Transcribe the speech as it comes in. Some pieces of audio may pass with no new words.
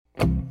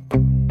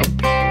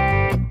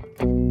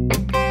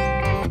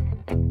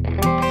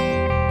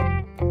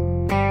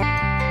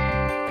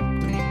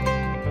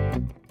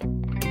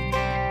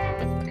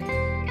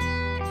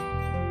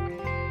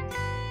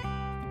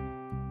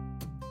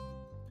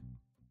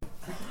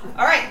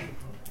All right.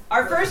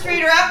 Our first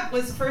reader up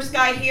was the first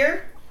guy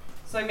here,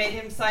 so I made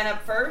him sign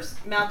up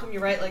first. Malcolm, you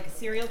write like a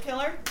serial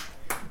killer.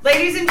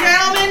 Ladies and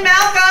gentlemen,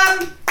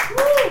 Malcolm!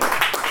 Woo!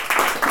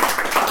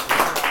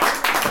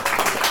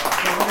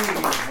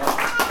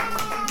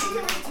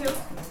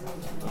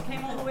 You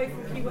came all the way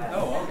from Key West.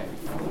 Oh,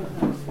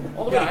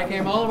 okay. Yeah, I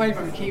came all the way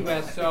from Key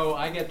West, so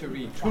I get to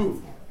read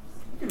two.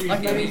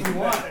 Lucky me.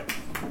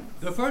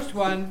 The first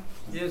one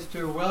is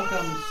to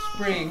welcome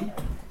spring,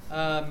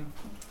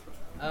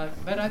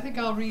 but I think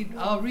I'll read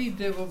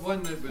the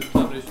one that was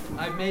published.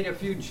 I've made a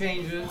few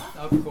changes,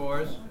 of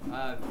course.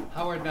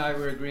 Howard and I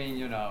were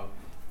agreeing,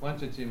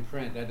 once it's in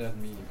print, that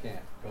doesn't mean you can't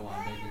go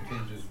on making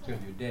changes until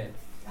you're dead.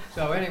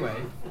 So anyway,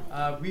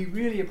 we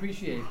really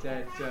appreciate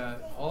that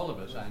all of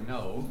us, I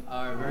know,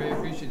 are very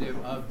appreciative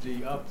of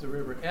the Up the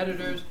River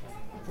editors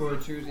for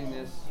choosing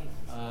this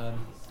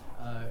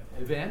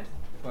event,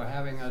 for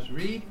having us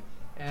read,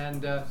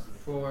 and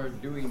for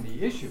doing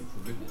the issue, for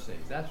goodness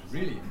sake. That's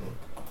really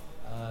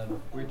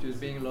important, which is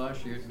being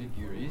launched here at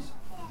McGeary's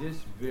this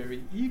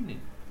very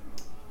evening.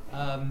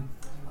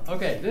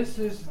 Okay, this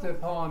is the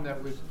poem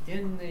that was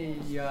in the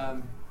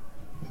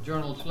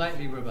journal,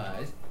 slightly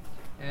revised,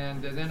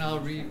 and then I'll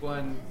read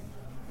one,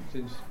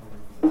 since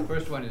the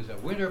first one is a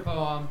winter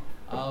poem,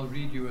 I'll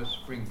read you a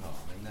spring poem,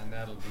 and then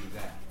that'll be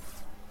that.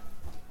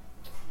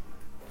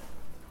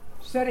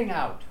 Setting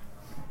out.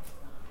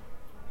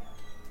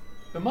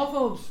 The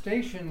muffled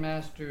station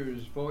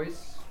master's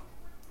voice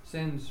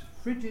sends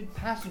frigid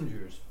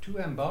passengers to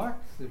embark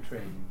the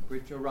train,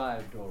 which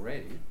arrived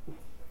already,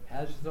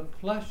 has the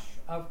plush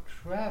of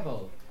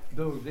travel,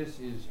 though this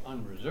is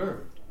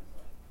unreserved.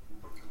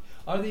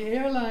 Are the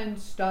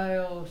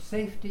airline-style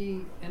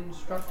safety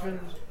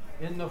instructions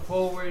in the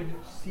forward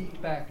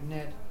seatback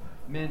net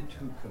meant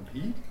to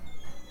compete?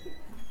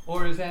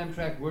 Or is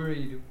Amtrak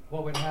worried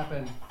what would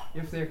happen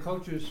if their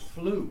coaches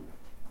flew?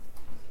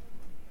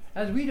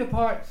 As we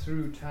depart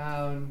through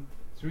town,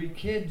 three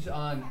kids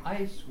on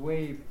ice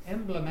wave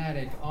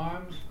emblematic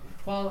arms,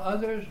 while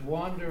others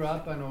wander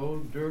up an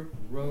old dirt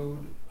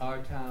road our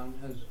town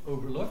has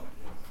overlooked.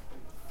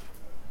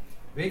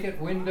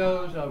 Vacant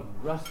windows of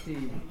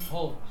rusty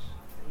hulks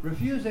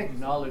refuse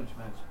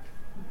acknowledgement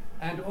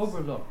and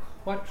overlook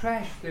what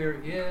trash there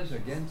is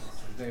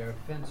against their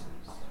fences.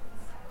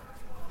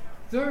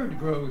 Third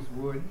growth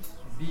woods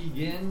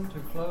begin to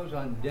close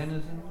on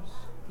denizens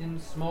in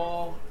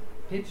small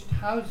pitched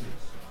houses,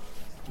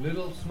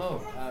 little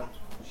smoke out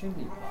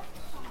chimney pots.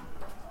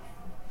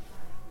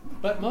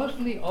 But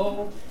mostly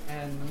oak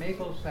and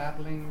maple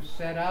saplings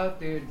set out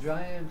their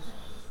giant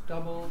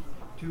stubble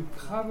to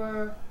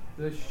cover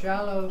the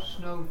shallow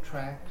snow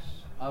tracks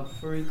of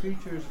furry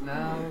creatures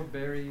now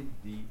buried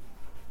deep.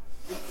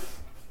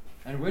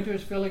 And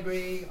winter's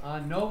filigree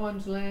on no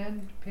one's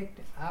land picked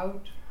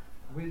out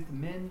with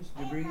men's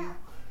debris,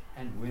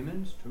 and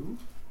women's too,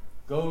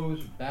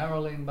 goes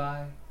barreling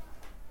by.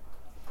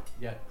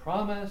 Yet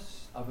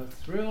promise of a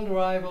thrilled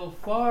arrival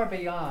far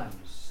beyond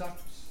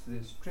sucks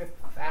this trip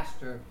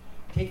faster,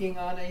 taking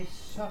on a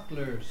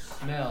subtler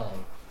smell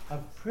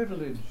of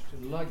privileged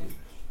luggage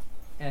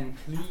and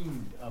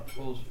cleaned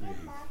upholstery.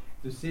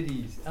 The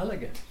city's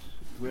elegance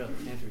will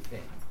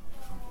entertain.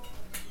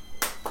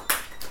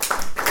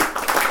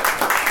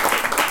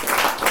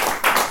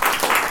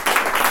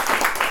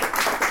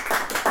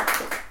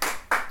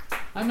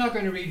 I'm not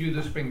going to read you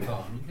the spring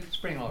poem. It's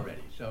spring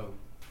already, so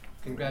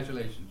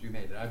congratulations, you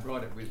made it. I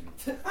brought it with me.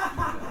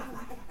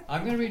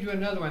 I'm going to read you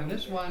another one.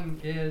 This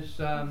one is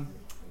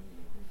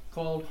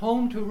called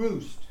Home to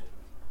Roost.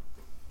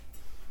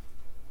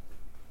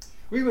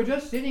 We were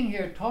just sitting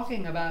here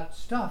talking about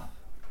stuff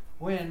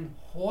when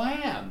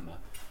wham!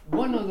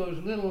 One of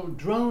those little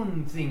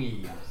drone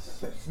thingies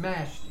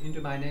smashed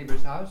into my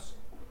neighbor's house.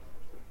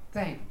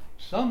 Thank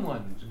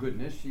someone's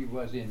goodness she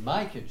was in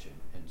my kitchen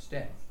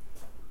instead.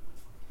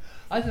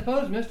 I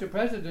suppose Mr.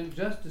 President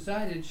just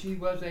decided she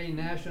was a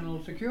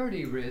national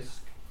security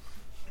risk.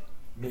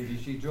 Maybe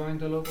she joined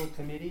the local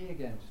committee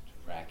against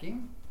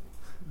fracking?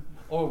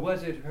 Or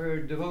was it her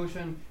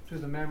devotion to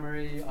the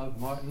memory of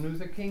Martin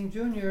Luther King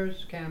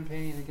Jr.'s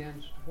campaign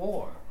against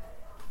war?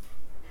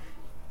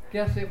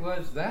 Guess it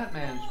was that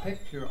man's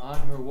picture on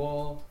her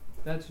wall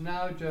that's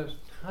now just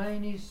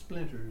tiny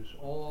splinters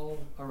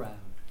all around.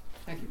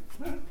 Thank you.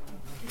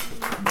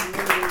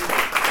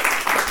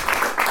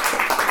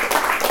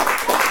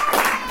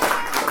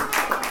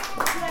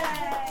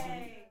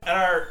 And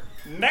our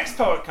next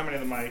poet coming to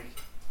the mic,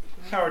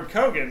 Howard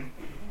Kogan,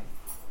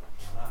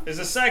 is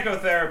a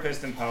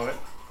psychotherapist and poet.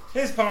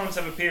 His poems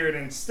have appeared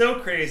in Still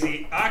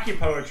Crazy,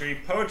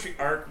 Occupoetry, Poetry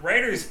Arc,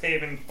 Writer's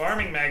Haven,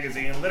 Farming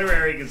Magazine,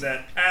 Literary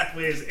Gazette,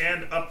 Pathways,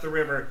 and Up the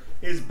River.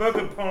 His book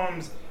of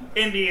poems,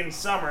 Indian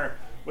Summer,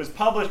 was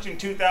published in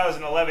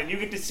 2011. You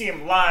get to see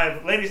him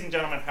live. Ladies and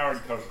gentlemen,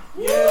 Howard Kogan.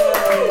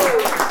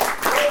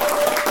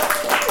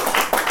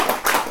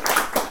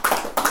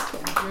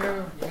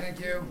 Thank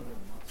you.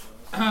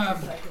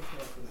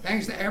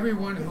 Thanks to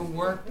everyone who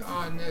worked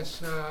on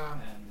this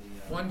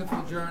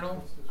wonderful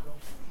journal.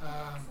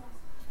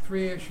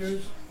 3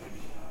 issues.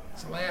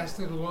 It's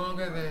lasted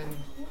longer than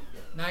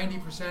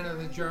 90% of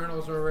the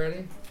journals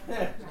already.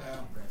 So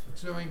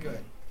it's doing good.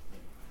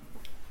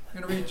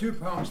 I'm going to read 2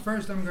 poems.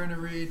 First, I'm going to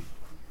read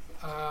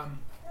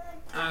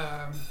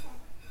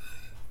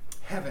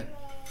Heaven.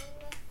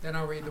 Then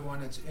I'll read the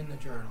one that's in the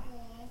journal.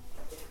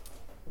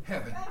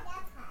 Heaven.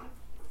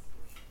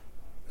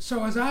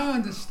 So as I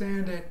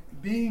understand it,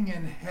 being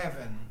in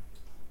heaven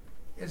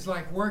is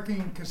like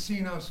working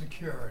casino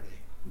security.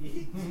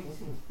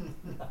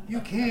 You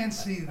can't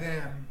see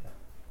them.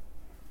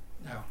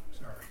 No,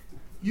 sorry.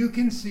 You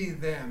can see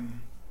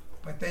them,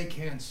 but they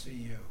can't see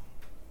you.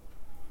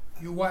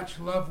 You watch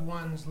loved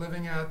ones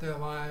living out their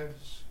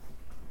lives,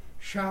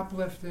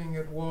 shoplifting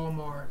at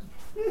Walmart,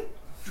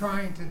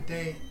 trying to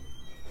date,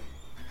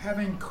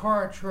 having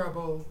car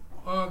trouble,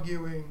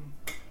 arguing,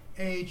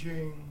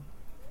 aging,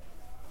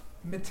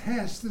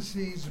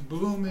 metastases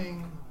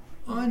blooming,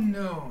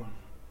 unknown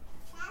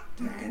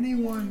to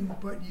anyone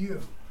but you.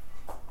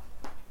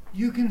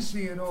 You can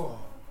see it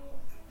all,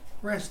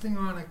 resting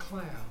on a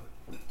cloud.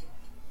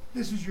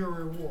 This is your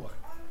reward.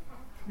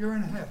 You're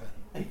in heaven.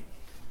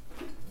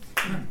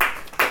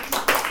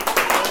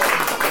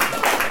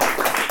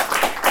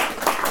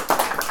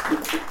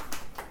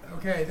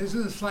 Okay, this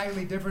is a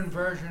slightly different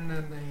version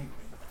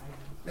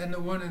than the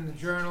one in the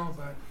journal,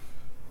 but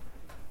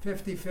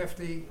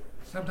 50-50.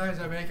 Sometimes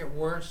I make it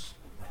worse.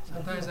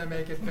 Sometimes I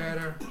make it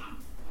better.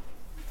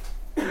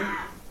 This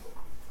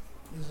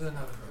is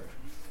another version.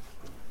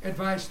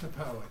 Advice to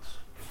poets.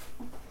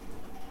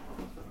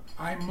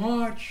 I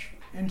march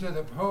into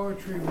the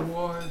poetry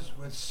wars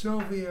with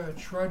Sylvia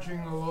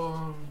trudging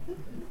along,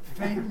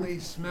 faintly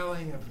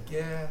smelling of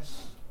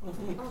gas,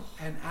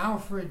 and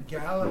Alfred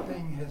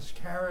galloping his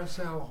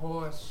carousel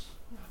horse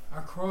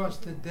across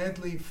the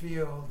deadly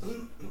fields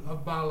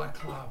of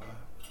Balaclava.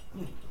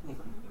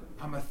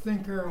 I'm a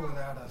thinker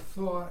without a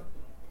thought,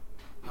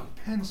 a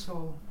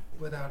pencil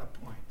without a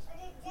point.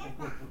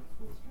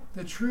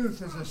 The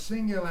truth is a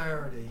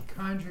singularity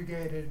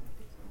conjugated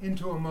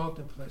into a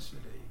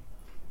multiplicity.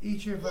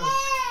 Each of us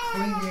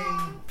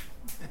clinging,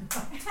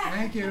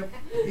 thank you,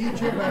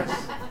 each of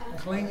us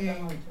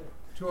clinging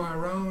to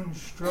our own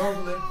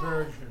strobe-lit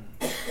version.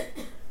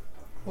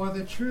 Or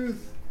the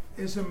truth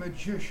is a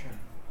magician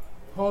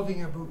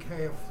holding a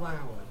bouquet of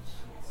flowers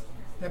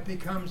that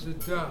becomes a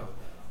dove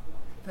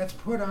that's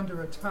put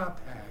under a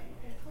top hat,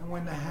 and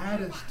when the hat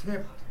is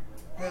tipped,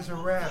 there's a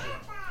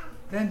rabbit.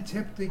 Then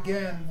tipped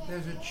again,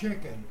 there's a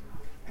chicken.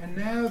 And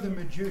now the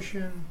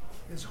magician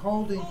is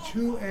holding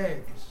 2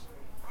 eggs,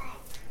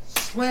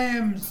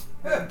 slams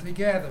them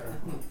together,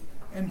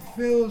 and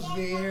fills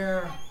the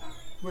air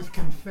with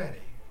confetti.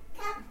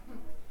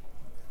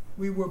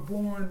 We were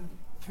born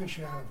fish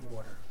out of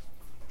water,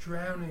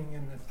 drowning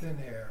in the thin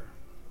air.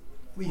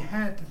 We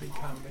had to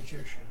become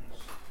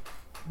magicians,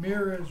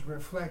 mirrors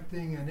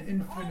reflecting an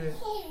infinite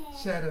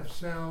set of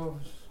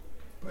selves,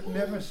 but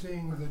never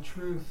seeing the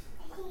truth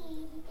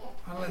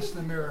unless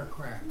the mirror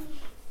cracks.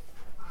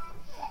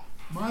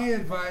 My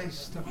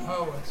advice to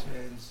poets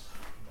is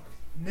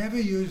never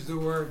use the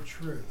word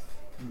truth.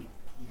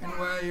 And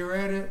while you're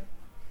at it,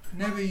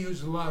 never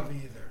use love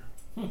either.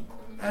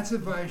 That's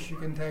advice you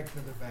can take to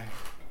the bank.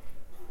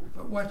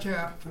 But watch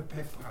out for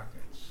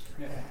pickpockets.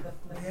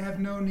 They have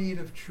no need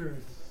of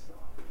truth,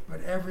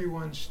 but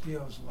everyone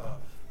steals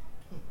love.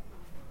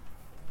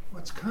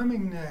 What's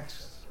coming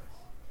next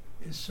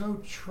is so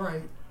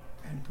trite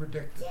and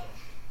predictable.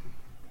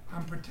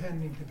 I'm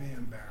pretending to be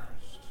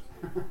embarrassed.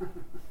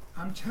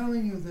 I'm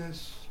telling you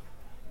this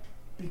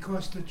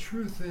because the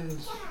truth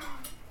is,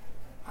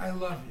 I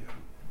love you.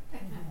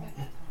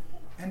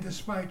 And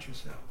despite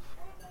yourself,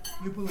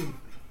 you believe me.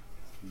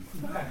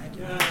 Thank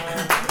you.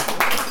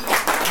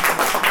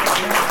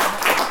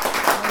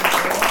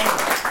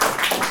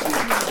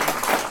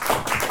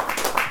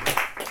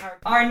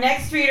 Our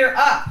next reader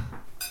up,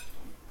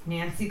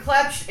 Nancy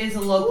Klepsch, is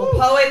a local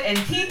poet and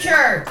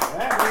teacher.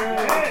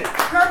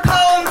 Her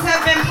poems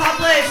have been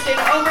published in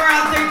Over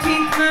on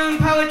 13th Moon,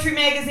 Poetry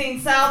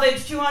Magazine,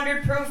 Salvage,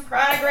 200 Proof,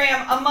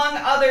 Chronogram, among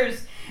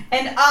others,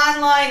 and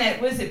online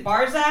at, was it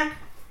Barzac?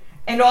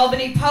 And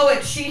Albany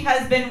Poets. She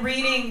has been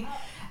reading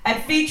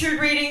at featured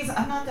readings,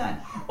 I'm not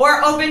done,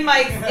 or open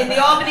mics in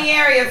the Albany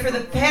area for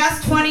the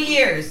past 20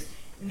 years.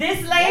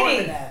 This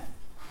lady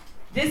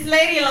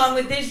along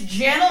with this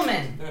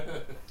gentleman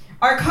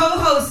are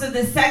co-hosts of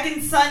the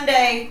second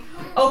Sunday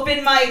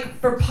open mic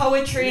for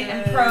poetry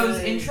and prose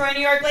in Troy,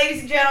 New York.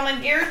 Ladies and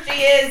gentlemen, here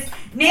she is,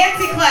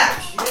 Nancy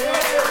Klepsch.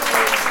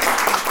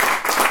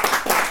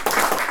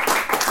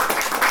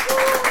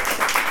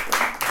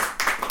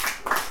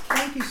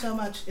 Thank you so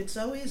much. It's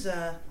always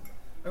a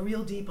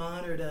real deep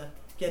honor to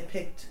get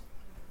picked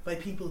by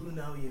people who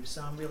know you,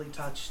 so I'm really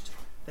touched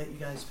that you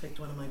guys picked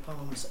one of my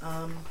poems.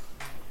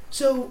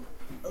 So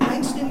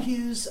Langston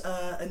Hughes,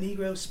 A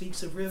Negro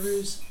Speaks of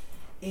Rivers,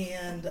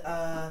 and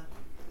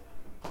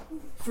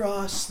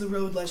Frost, The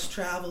Road Less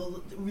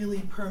Traveled,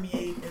 really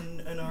permeate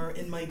and are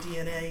in my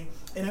DNA.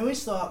 And I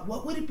always thought,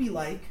 what would it be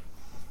like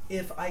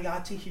if I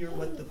got to hear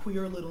what the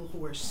queer little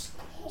horse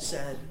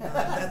said,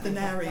 that the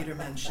narrator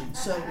mentioned.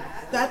 So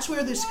that's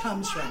where this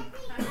comes from,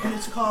 and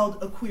it's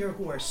called A Queer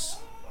Horse.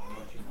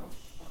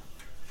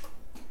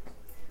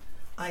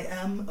 I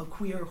am a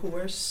queer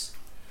horse,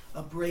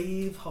 a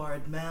brave,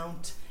 hard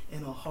mount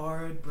in a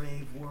hard,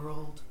 brave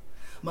world.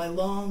 My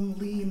long,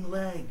 lean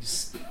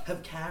legs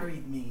have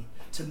carried me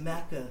to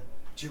Mecca,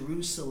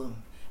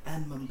 Jerusalem,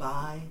 and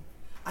Mumbai.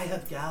 I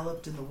have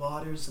galloped in the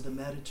waters of the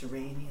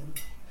Mediterranean,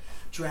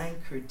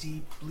 drank her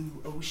deep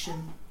blue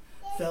ocean,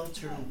 felt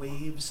her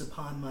waves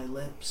upon my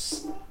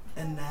lips,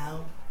 and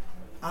now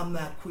I'm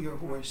that queer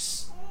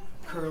horse,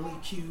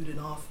 curly-cued and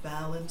off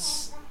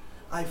balance.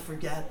 I have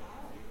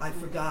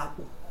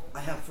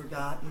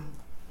forgotten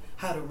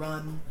how to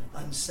run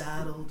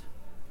unsaddled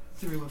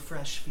through a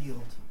fresh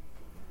field.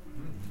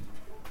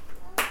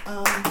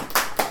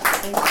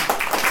 Thank you.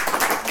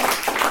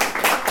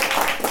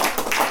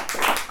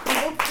 I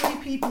hope 3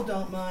 people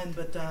don't mind,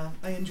 but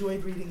I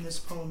enjoyed reading this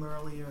poem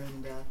earlier,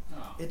 and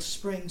it's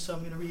spring, so I'm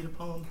going to read a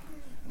poem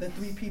that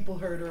 3 people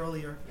heard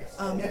earlier.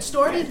 It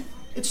started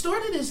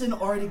as an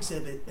art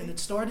exhibit, and it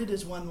started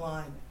as one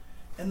line,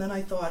 and then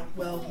I thought,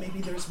 well, maybe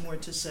there's more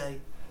to say,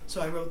 so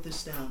I wrote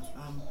this down.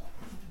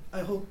 I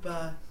hope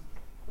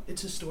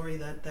it's a story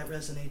that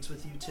resonates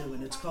with you too,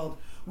 and it's called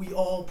We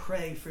All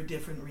Pray for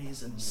Different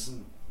Reasons.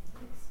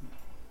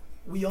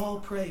 We all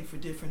pray for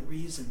different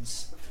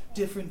reasons,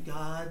 different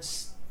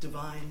gods,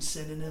 divine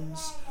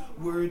synonyms,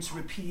 words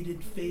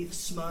repeated, faith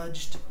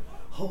smudged,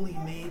 holy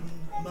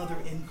maiden, mother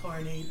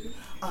incarnate.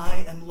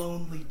 I am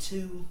lonely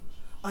too,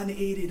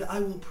 unaided, I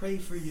will pray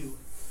for you.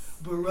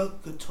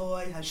 Baruch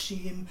Gatoy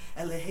Hashim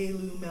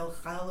Elehelu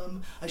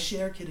Melchalim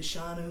Asher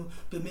Kiddushanu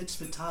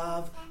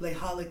B'mitzvatav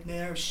Lehalik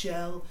Ner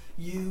Shel,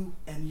 you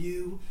and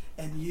you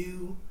and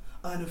you,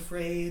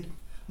 unafraid.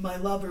 My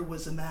lover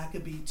was a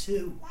Maccabee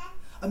too.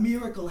 A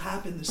miracle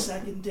happened the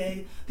second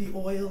day. The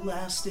oil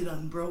lasted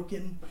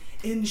unbroken.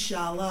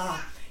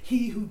 Inshallah,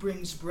 he who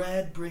brings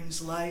bread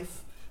brings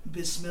life.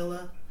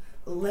 Bismillah,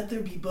 let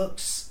there be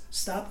books.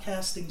 Stop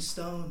casting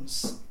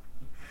stones.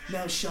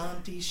 Now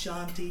Shanti,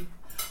 Shanti,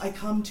 I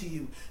come to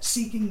you,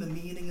 seeking the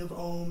meaning of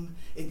Om,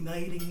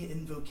 igniting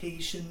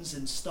invocations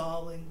and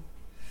stalling.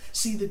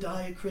 See the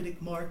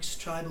diacritic marks,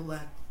 tribal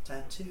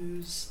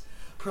tattoos,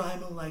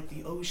 primal like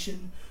the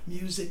ocean,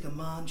 music a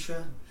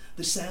mantra,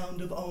 the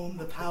sound of Om,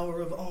 the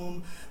power of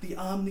Om, the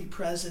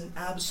omnipresent,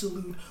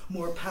 absolute,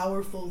 more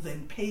powerful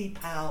than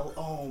PayPal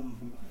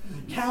Om.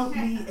 Count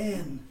me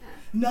in,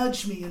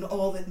 nudge me in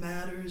all that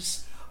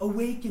matters,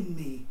 awaken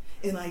me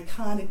in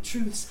iconic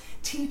truths,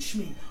 teach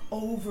me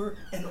over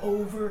and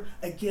over,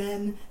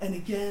 again and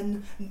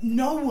again.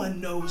 No one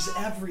knows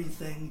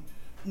everything.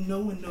 No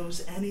one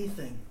knows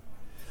anything.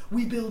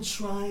 We build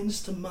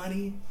shrines to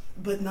money,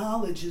 but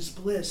knowledge is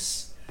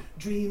bliss.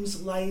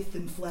 Dreams lithe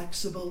and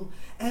flexible,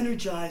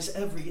 energize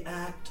every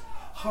act.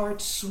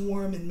 Hearts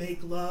swarm and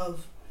make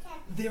love.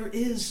 There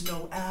is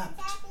no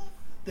apt.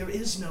 There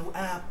is no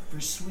app for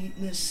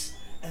sweetness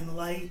and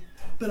light,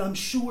 but I'm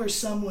sure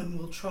someone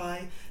will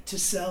try to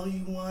sell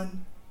you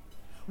one.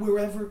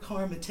 Wherever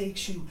karma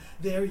takes you,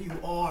 there you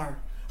are.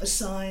 A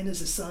sign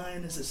is a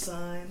sign is a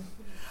sign.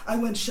 I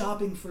went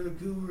shopping for a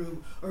guru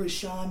or a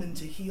shaman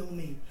to heal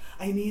me.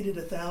 I needed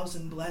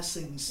 1,000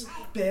 blessings,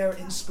 bare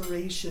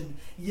inspiration.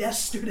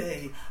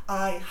 Yesterday,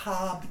 I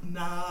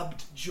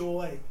hobnobbed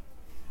joy.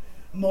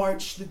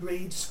 Marched the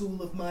grade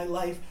school of my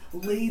life,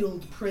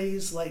 ladled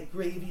praise like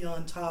gravy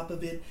on top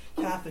of it,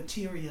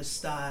 cafeteria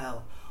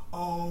style.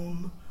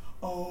 Om,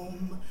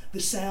 Om, the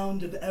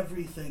sound of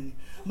everything.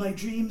 My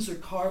dreams are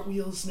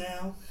cartwheels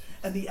now,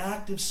 and the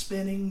act of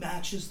spinning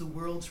matches the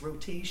world's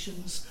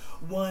rotations,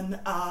 one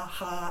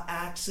aha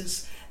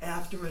axis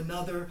after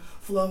another,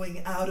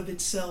 flowing out of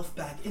itself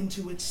back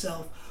into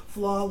itself,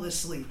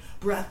 flawlessly,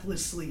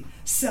 breathlessly,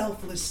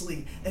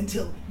 selflessly,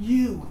 until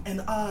you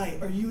and I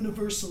are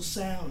universal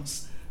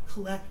sounds,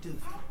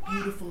 collective,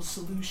 beautiful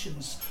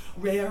solutions,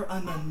 rare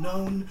and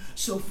unknown,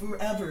 so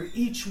forever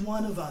each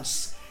one of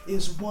us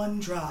is one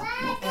drop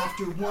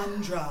after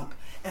one drop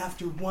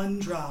after one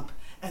drop,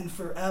 and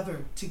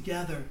forever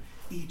together,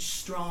 each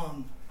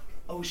strong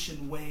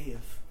ocean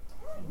wave.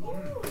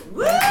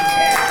 Woo!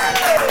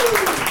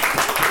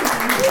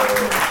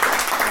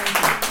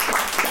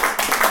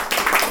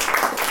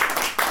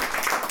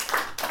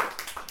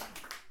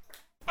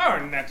 Our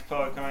next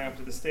poet coming up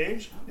to the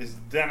stage is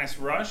Dennis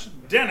Rush.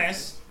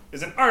 Dennis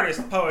is an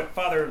artist, poet,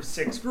 father of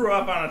 6, grew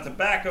up on a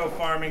tobacco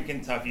farm in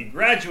Kentucky,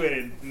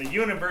 graduated from the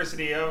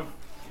University of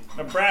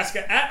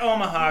Nebraska at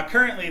Omaha,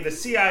 currently the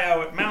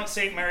CIO at Mount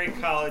St. Mary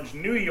College,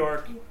 New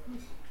York,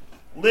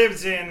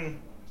 lives in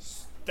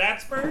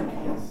Statsburg,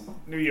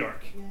 New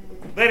York.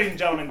 Ladies and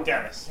gentlemen,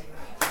 Dennis.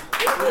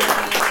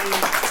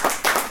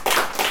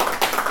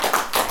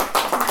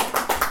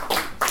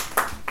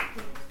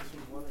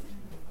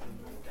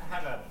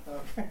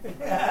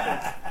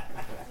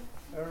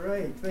 All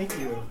right, thank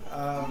you.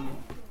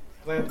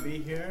 Glad to be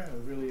here. I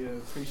really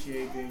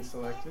appreciate being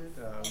selected.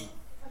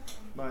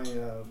 My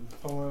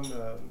poem,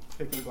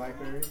 Picking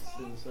Blackberries,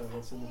 is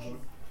what's in the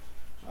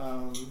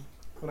book.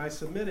 when I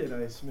submitted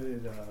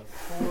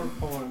 4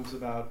 poems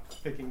about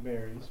picking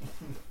berries.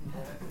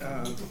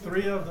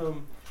 3 of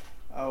them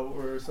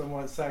were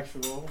somewhat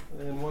sexual,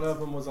 and 1 of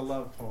them was a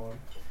love poem,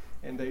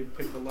 and they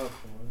picked the love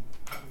poem.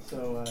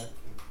 So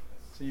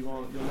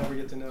you'll never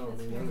get to know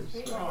the others.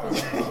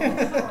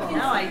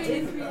 No, I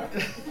didn't.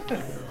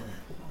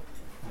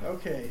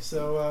 Okay,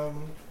 so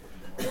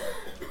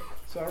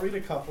I'll read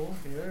a couple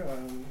here.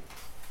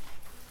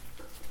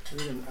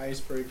 Read an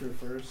icebreaker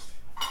first.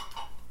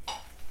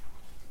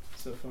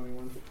 It's a funny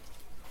one.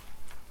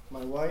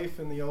 My wife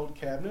in the old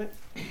cabinet.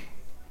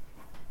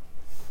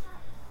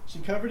 She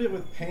covered it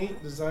with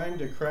paint designed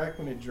to crack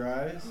when it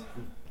dries.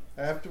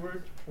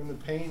 Afterward, when the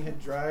paint had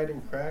dried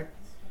and cracked,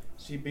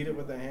 she beat it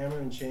with a hammer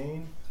and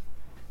chain.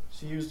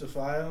 She used a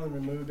file and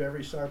removed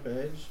every sharp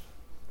edge.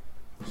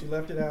 She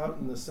left it out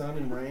in the sun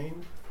and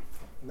rain.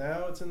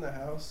 Now it's in the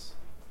house,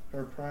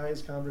 her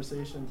prized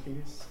conversation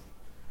piece.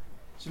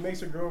 She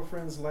makes her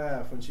girlfriends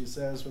laugh when she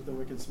says with a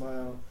wicked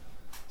smile,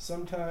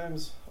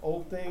 sometimes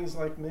old things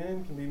like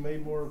men can be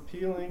made more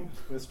appealing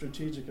with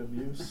strategic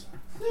abuse.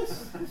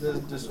 The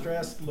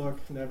distressed look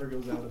never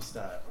goes out of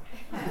style.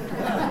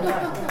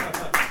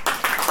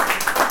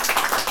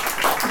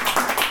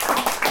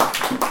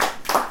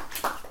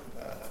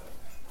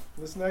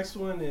 This next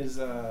one is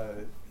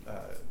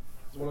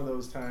one of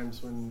those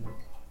times when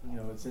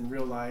it's in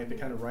real life. It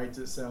kind of writes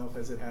itself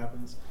as it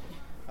happens.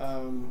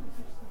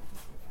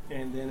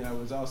 And then I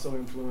was also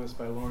influenced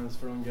by Lawrence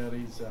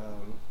Ferlinghetti's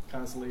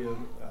constantly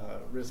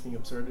risking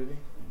absurdity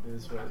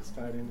is what it's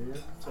tied into here.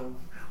 So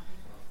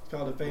it's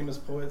called A Famous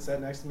Poet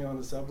Sat Next to Me on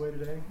the Subway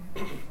Today.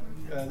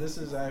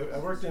 I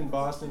worked in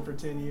Boston for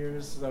 10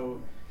 years,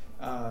 so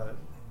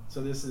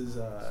this is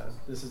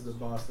the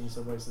Boston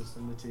subway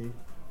system, the T.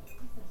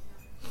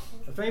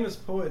 A famous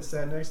poet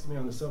sat next to me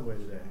on the subway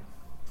today.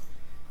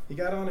 He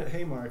got on at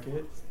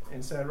Haymarket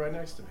and sat right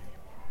next to me.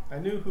 I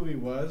knew who he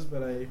was,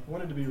 but I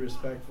wanted to be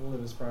respectful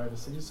of his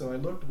privacy, so I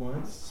looked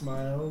once,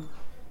 smiled,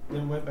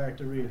 then went back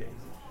to reading.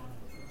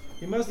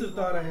 He must have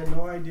thought I had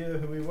no idea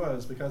who he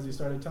was because he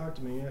started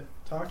talking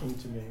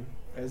to me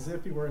as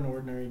if he were an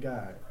ordinary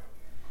guy.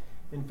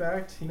 In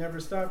fact, he never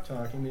stopped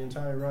talking the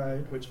entire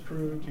ride, which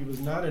proved he was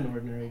not an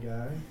ordinary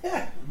guy,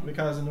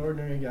 because an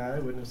ordinary guy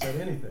wouldn't have said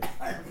anything.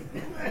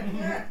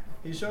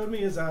 He showed me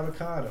his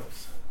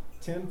avocados,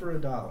 10 for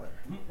 $1.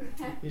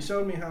 He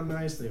showed me how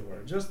nice they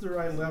were, just the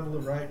right level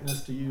of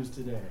ripeness to use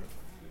today.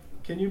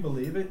 Can you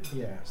believe it?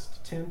 He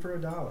asked. 10 for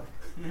 $1.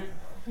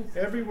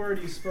 Every word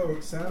he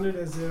spoke sounded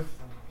as if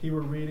he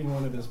were reading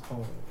one of his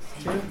poems.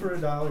 10 for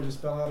 $1 just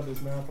fell out of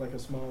his mouth like a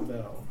small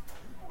bell.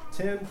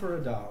 10 for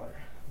 $1.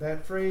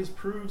 That phrase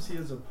proves he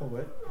is a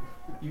poet.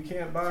 You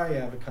can't buy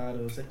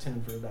avocados at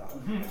 10 for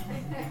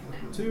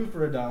 $1. 2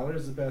 for $1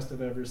 is the best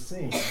I've ever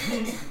seen.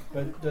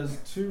 But does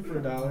 2 for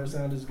 $1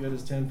 sound as good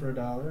as 10 for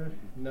 $1?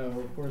 No,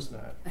 of course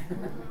not.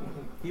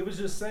 He was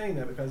just saying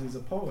that because he's a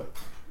poet,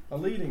 a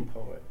leading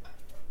poet.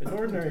 An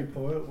ordinary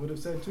poet would have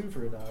said 2 for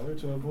 $1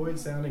 to avoid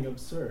sounding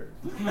absurd.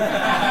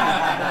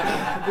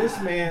 This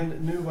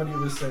man knew what he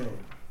was saying.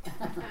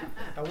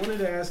 I wanted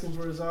to ask him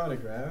for his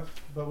autograph,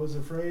 but was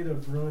afraid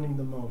of ruining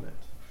the moment.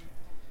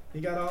 He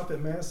got off at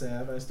Mass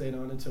Ave. I stayed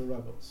on until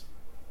Ruggles.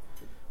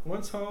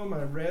 Once home,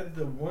 I read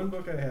the one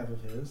book I have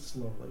of his,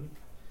 slowly,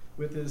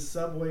 with his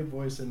subway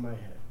voice in my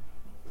head.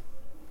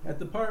 At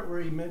the part where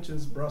he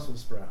mentions Brussels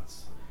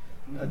sprouts,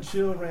 a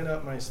chill ran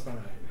up my spine,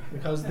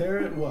 because there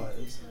it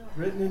was,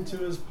 written into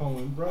his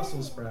poem,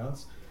 Brussels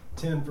sprouts,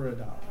 10 for $1.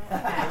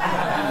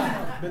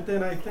 But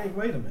then I think,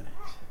 wait a minute.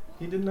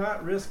 He did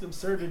not risk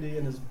absurdity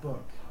in his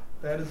book.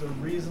 That is a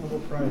reasonable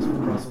price for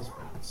Brussels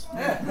sprouts.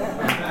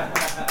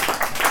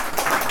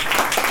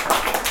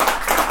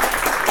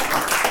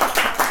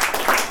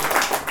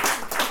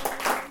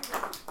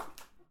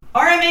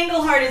 R.M.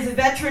 Engelhardt is a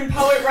veteran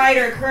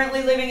poet-writer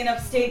currently living in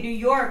upstate New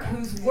York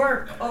whose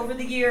work over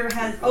the years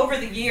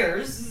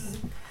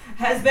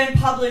has been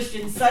published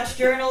in such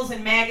journals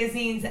and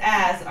magazines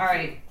as, all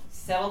right,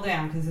 settle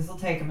down because this will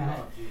take a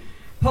minute,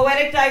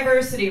 Poetic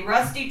Diversity,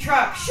 Rusty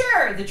Truck,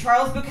 sure, the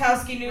Charles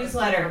Bukowski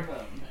Newsletter,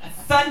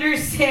 Thunder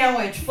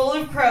Sandwich, Full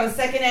of Crow,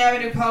 Second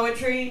Avenue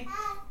Poetry,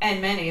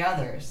 and many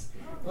others.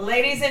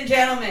 Ladies and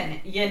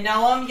gentlemen, you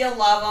know them, you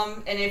love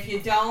them, and if you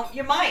don't,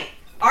 you might.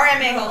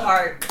 R.M.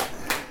 Engelhardt.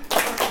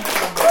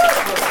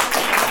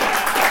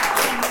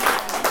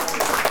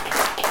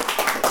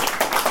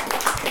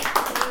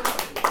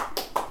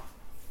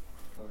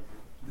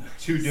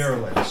 Two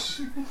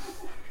derelicts.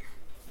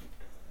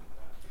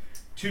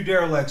 Two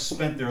derelicts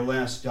spent their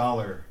last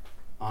dollar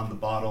on the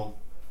bottle,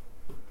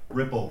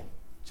 ripple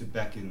to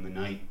beckon the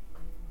night.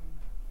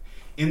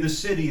 In the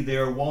city, they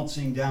are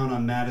waltzing down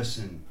on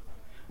Madison,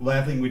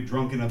 laughing with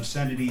drunken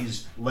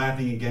obscenities,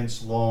 laughing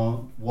against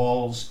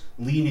walls,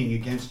 leaning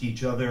against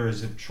each other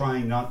as if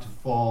trying not to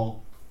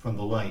fall from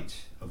the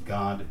light of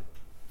God.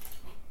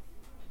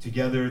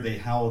 Together they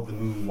howl the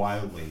moon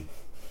wildly.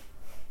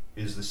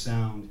 It is the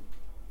sound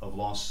of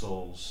lost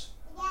souls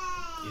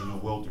in a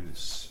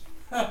wilderness.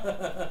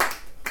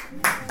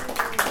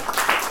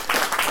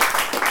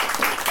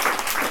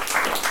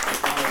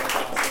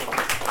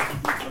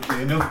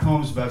 enough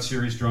poems about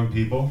serious drunk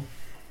people.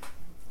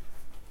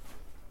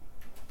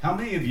 How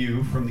many of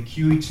you from the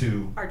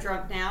QE2 Are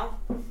drunk now?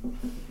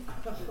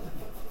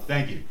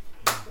 Thank you.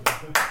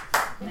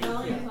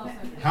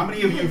 How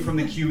many of you from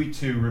the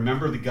QE2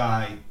 remember the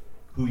guy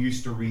who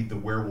used to read the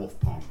werewolf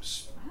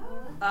poems?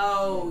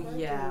 Oh,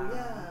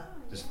 yeah.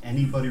 Does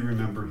anybody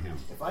remember him?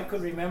 If I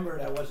could remember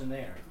it, I wasn't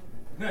there.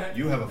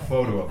 You have a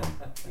photo of him,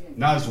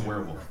 not as a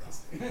werewolf.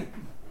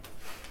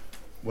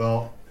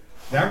 Well,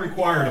 that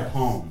required a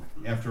poem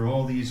after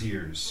all these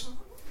years.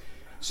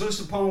 So it's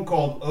a poem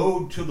called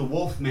Ode to the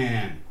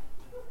Wolfman.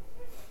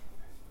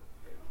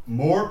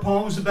 More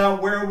poems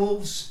about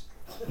werewolves?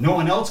 No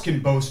one else can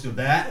boast of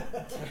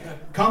that.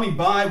 Coming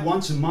by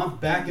once a month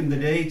back in the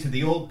day to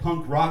the old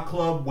punk rock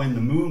club when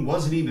the moon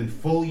wasn't even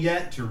full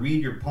yet to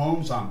read your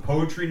poems on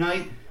poetry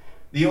night.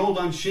 The old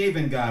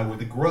unshaven guy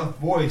with a gruff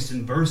voice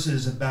and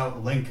verses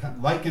about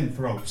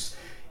lycanthropes,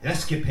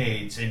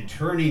 escapades, and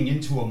turning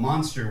into a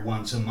monster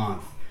once a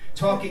month.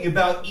 Talking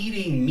about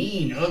eating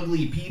mean,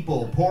 ugly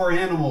people, poor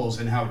animals,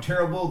 and how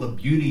terrible the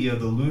beauty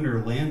of the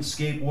lunar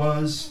landscape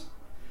was.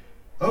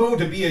 Oh,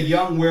 to be a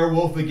young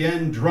werewolf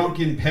again, drunk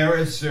in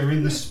Paris, or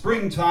in the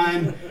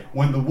springtime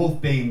when the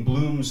wolfbane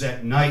blooms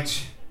at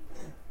night.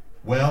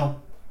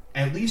 Well,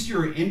 at least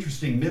you're an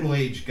interesting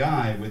middle-aged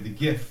guy with the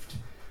gift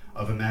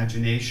of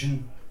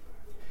imagination.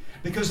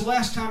 Because the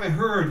last time I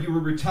heard, you were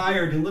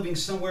retired and living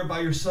somewhere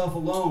by yourself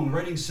alone,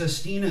 writing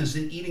sestinas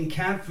and eating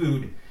cat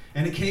food,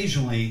 and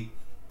occasionally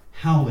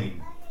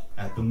howling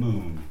at the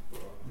moon.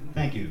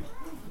 Thank you.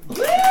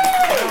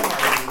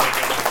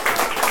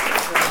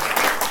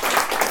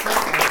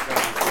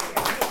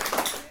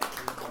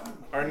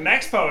 Our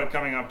next poet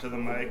coming up to the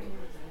mic,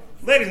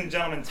 ladies and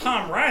gentlemen,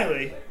 Tom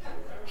Riley.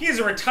 He is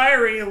a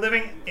retiree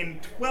living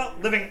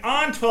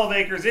on 12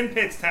 acres in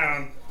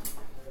Pittstown.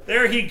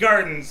 There he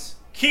gardens,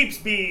 keeps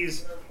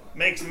bees,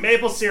 makes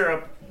maple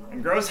syrup,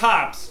 and grows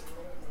hops,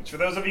 which for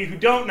those of you who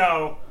don't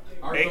know,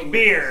 make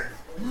beer.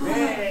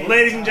 Yay.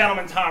 Ladies and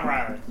gentlemen, Tom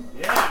Riley.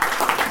 Yeah.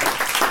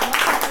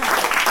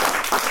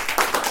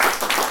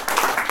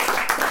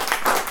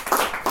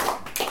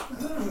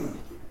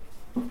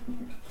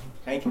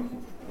 Thank you.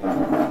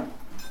 I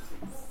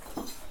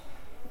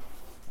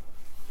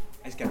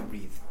just gotta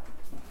breathe.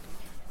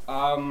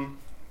 I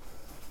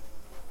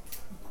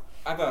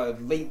have a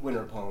late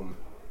winter poem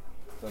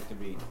I'd like to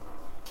read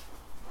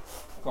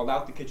called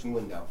Out the Kitchen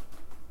Window.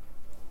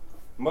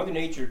 Mother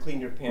Nature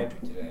cleaned her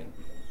pantry today,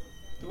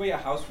 the way a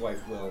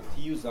housewife will,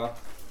 to use up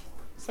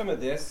some of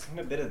this and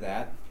a bit of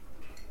that,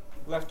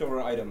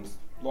 leftover items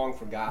long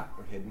forgot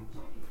or hidden.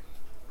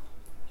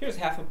 Here's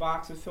half a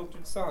box of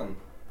filtered sun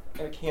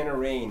and a can of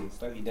rain,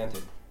 slightly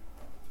dented.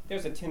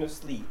 There's a tin of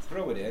sleet,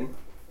 throw it in.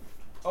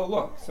 Oh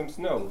look, some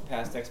snow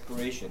past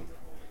expiration.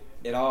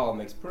 It all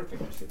makes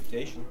perfect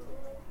precipitation.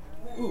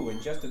 Ooh, and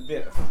just a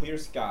bit of clear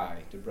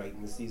sky to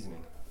brighten the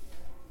seasoning.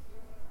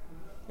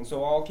 And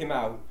so all came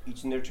out,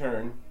 each in their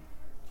turn,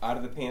 out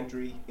of the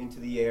pantry, into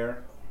the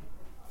air,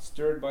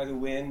 stirred by the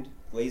wind,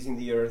 glazing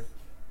the earth,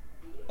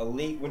 a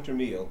late winter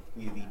meal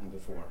we have eaten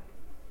before.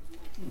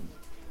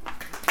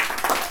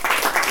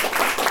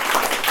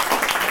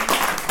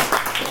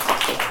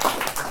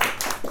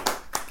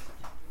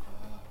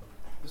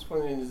 This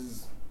one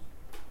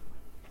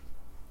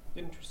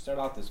didn't start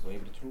out this way,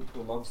 but it turned into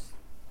a love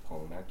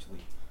poem,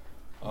 actually.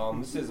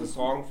 This is a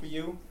song for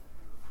you.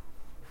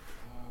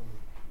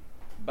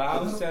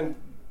 Boughs send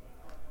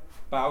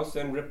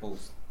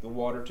ripples, the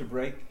water to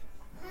break,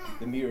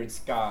 the mirrored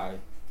sky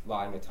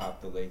lying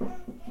atop the lake,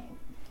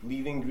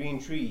 leaving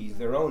green trees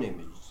their own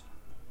image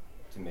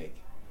to make.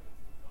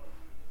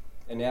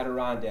 An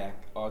Adirondack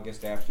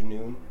August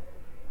afternoon,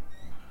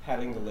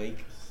 paddling the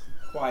lake,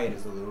 quiet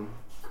as a loon.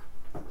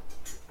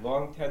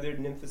 Long-tethered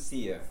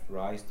nymphaea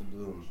rise to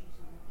bloom.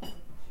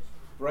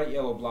 Bright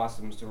yellow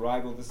blossoms to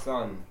rival the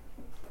sun,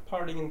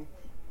 parting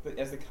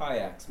as the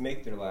kayaks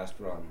make their last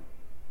run,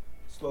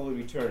 slowly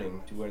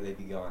returning to where they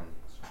begun.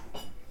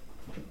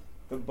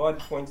 The bud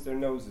points their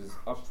noses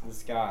up to the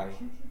sky,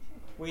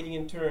 waiting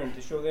in turn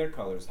to show their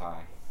colors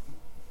high.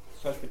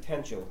 Such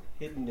potential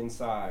hidden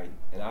inside,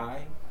 and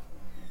I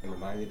am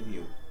reminded of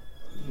you.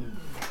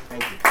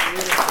 Thank you.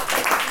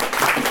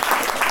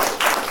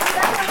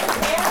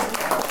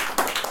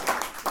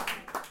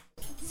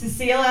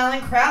 Cecele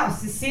Allen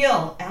Kraus.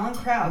 Cecele Allen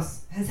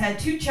Kraus has had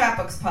 2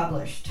 chapbooks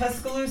published,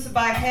 Tuscaloosa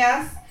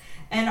Bypass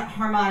and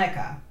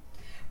Harmonica.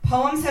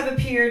 Poems have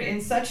appeared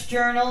in such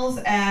journals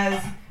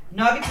as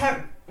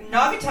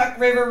Naugatuck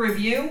River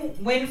Review,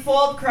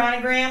 Windfold,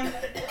 Chronogram.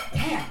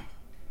 Damn,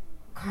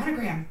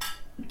 Chronogram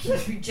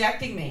keeps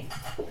rejecting me,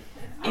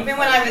 even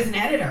when I was an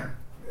editor.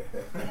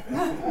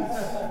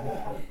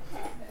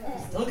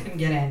 Still couldn't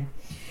get in.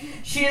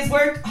 She has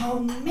worked, oh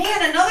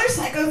man, another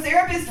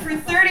psychotherapist for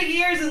 30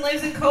 years and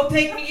lives in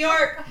Copiague, New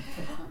York.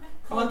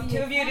 I want the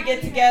 2 of you to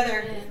get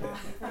together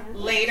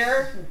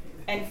later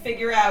and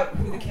figure out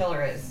who the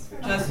killer is,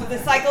 just with the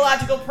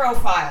psychological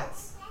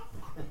profiles.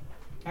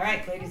 All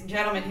right, ladies and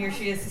gentlemen, here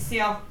she is,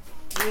 Cecele.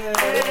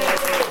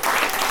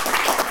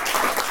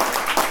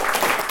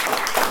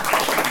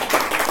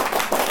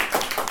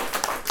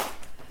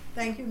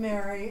 Thank you,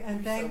 Mary,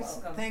 and You're so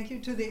welcome. thank you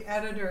to the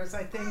editors.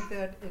 I think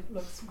that it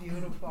looks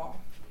beautiful.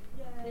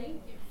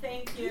 Thank you.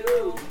 Thank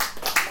you.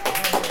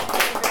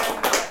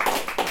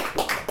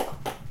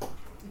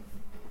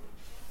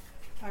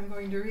 I'm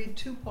going to read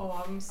 2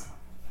 poems.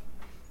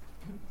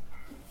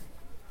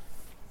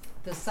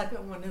 The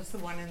second one is the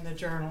one in the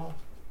journal.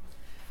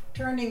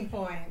 Turning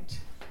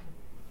Point.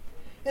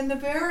 In the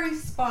very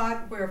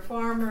spot where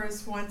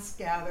farmers once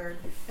gathered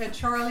at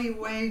Charlie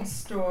Wade's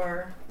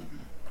store,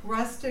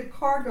 rusted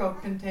cargo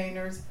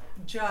containers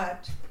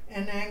jut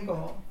and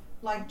angle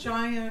like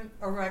giant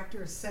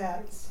erector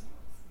sets.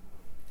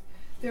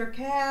 Their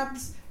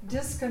cabs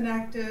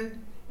disconnected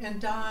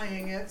and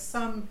dying at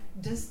some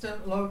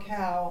distant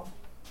locale.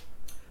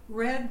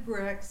 Red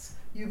bricks,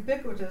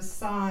 ubiquitous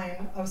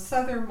sign of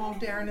Southern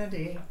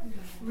modernity,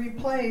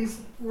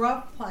 replace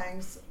rough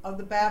planks of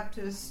the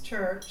Baptist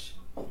church.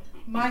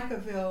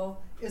 Micaville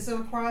is a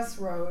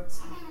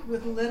crossroads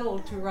with little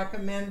to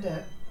recommend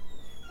it.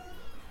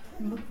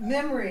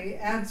 Memory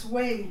adds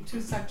weight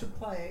to such a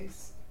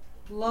place.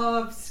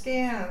 Love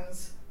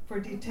scans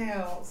for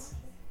details.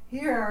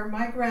 Here,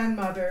 my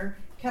grandmother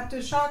kept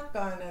a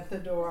shotgun at the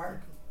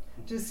door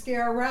to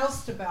scare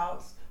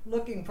roustabouts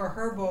looking for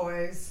her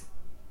boys.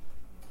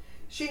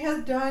 She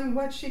had done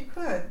what she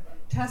could,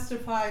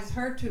 testifies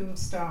her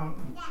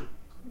tombstone.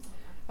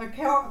 A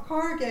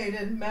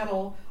corrugated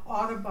metal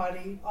auto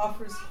body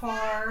offers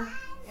car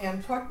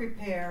and truck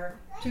repair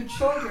to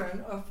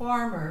children of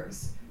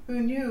farmers who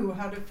knew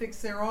how to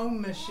fix their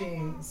own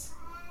machines.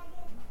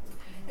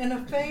 In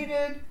a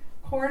faded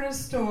corner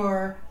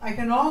store, I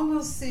can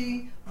almost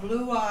see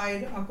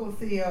blue-eyed Uncle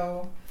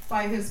Theo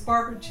by his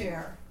barber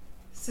chair,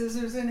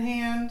 scissors in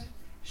hand,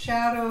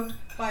 shadowed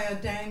by a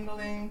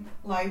dangling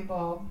light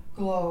bulb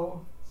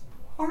glow.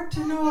 Hard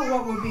to know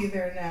what will be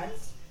there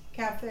next.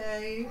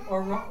 Cafe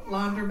or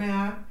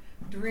laundromat,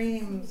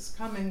 dreams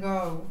come and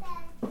go.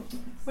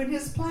 When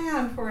his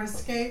plan for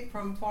escape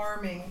from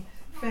farming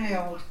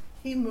failed,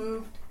 he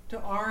moved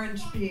to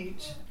Orange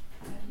Beach,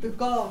 the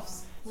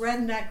Gulf's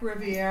redneck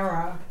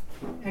Riviera,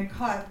 and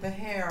cut the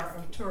hair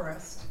of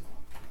tourists.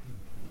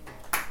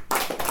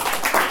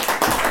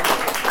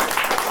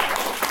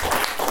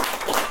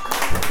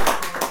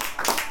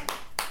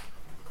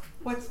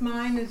 What's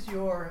mine is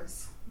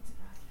yours.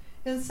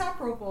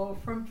 Inseparable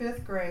from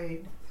 5th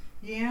grade,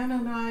 Yan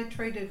and I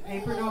traded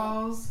paper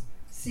dolls,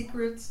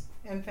 secrets,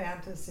 and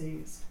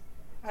fantasies.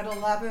 At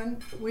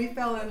 11, we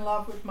fell in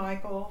love with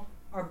Michael,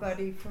 our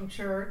buddy from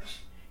church,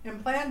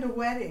 and planned a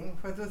wedding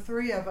for the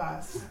 3 of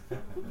us.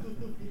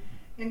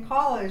 In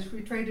college,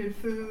 we traded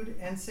food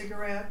and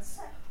cigarettes.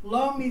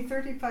 Loan me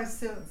 35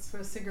 cents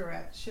for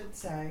cigarettes, she'd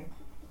say.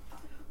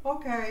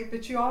 Okay,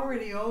 but you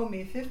already owe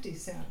me 50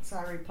 cents,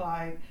 I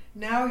replied.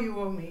 Now you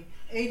owe me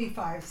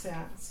 85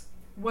 cents.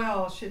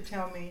 Well, she'd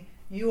tell me,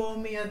 you owe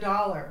me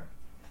 $1,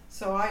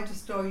 so I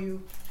just owe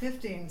you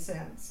 15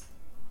 cents.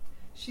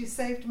 She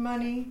saved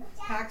money,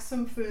 packed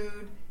some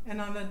food,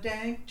 and on a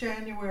dank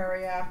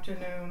January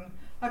afternoon,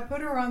 I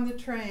put her on the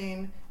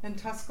train in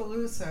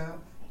Tuscaloosa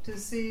to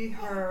see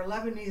her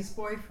Lebanese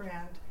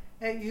boyfriend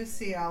at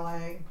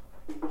UCLA.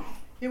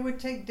 It would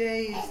take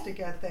days to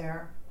get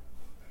there.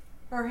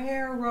 Her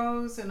hair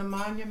rose in a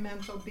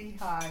monumental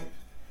beehive,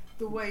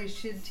 the way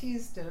she'd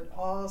teased it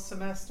all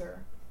semester.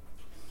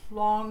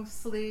 Long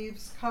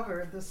sleeves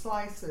covered the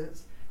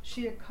slices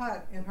she had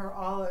cut in her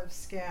olive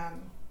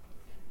skin.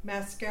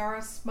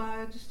 Mascara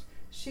smudged,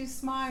 she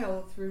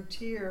smiled through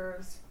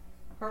tears.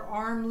 Her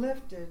arm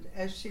lifted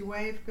as she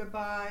waved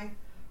goodbye.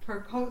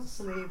 Her coat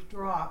sleeve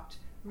dropped,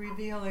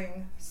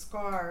 revealing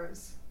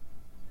scars.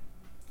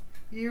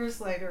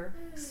 Years later,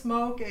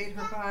 smoke ate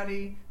her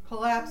body,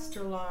 collapsed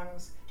her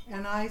lungs,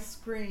 and I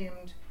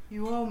screamed,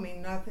 you owe me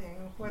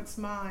nothing. What's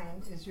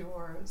mine is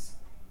yours.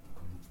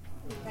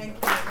 Thank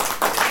you.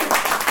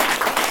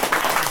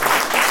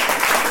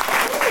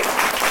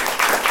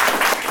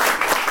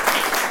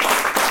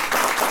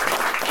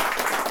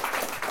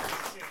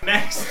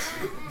 Next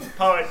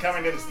poet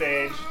coming to the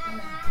stage.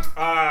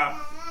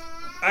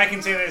 I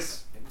can say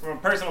this from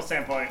a personal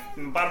standpoint,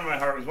 from the bottom of my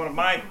heart, was one of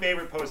my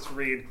favorite poets to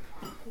read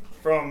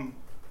from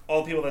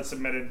all the people that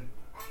submitted.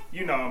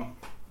 You know him,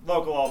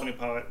 local Albany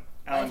poet,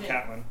 Alan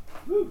Catlin.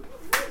 Woo.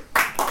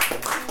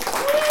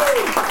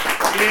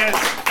 He is.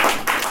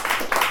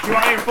 Do you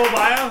want your full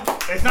bio?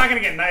 It's not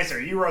going to get nicer.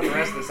 You wrote the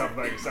rest of this up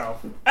about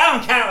yourself.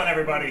 Alan Catlin,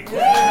 everybody.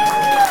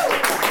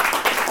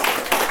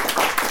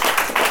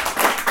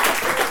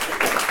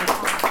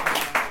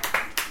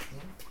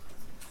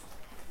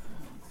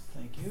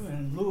 Thank you.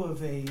 In lieu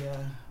of a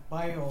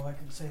bio, I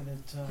can say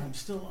that I'm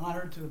still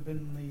honored to have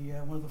been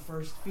one of the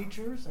first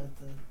features at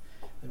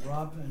that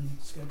Rob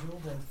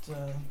scheduled at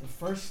the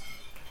first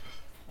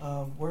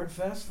Word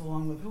Fest,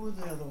 along with, who was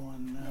the other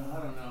one? I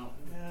don't know.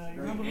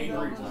 You remember who that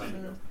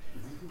was?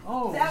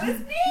 Oh, That was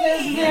me!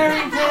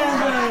 Yay!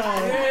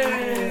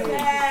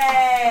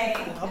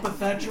 Up at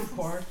Thatcher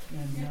Park.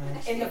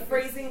 And, in the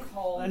freezing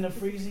cold. In the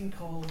freezing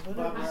cold, but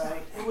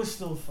it was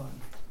still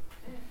fun.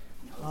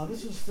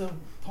 This is the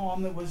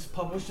poem that was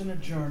published in a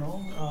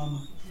journal.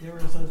 There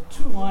is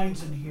 2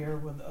 lines in here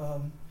with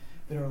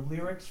that are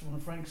lyrics from a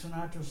Frank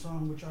Sinatra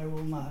song, which I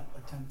will not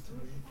attempt to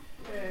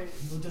read.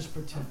 We'll just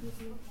pretend.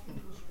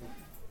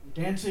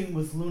 Dancing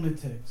with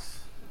lunatics.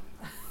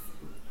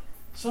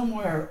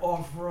 Somewhere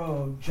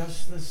off-road,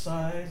 just this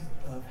side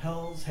of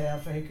hell's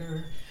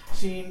half-acre,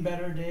 seen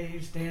better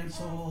days, dance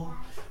hall,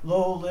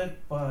 low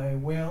lit by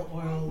whale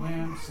oil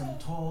lamps and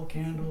tall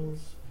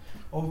candles,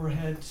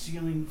 overhead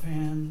ceiling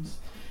fans,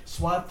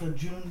 swat the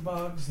June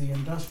bugs, the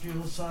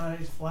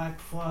industrial-sized black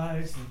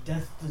flies, the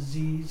death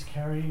disease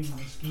carrying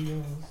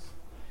mosquitoes.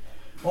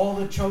 All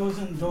the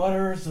chosen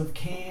daughters of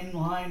Cain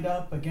lined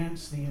up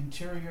against the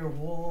interior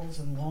walls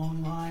and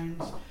long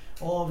lines,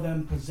 all of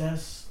them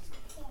possessed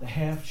the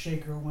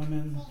half-shaker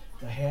women,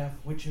 the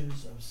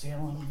half-witches of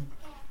Salem,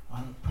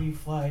 on a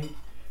pre-flight,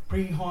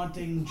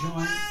 pre-haunting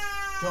jaunt,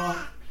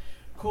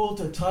 cool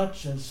to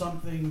touch as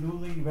something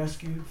newly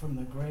rescued from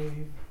the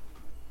grave.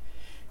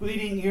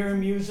 Bleeding ear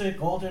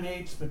music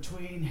alternates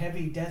between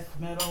heavy death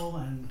metal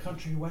and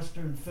country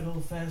western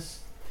fiddle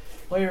fest,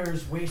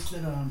 players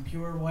wasted on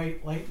pure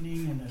white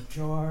lightning in a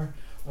jar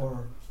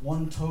or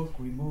one toke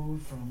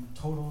removed from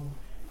total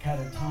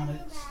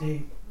catatonic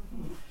state.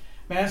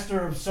 Master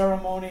of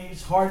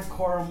ceremonies,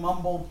 hardcore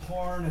mumble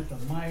porn at the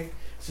mic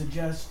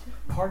suggests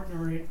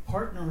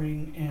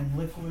partnering in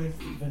liquid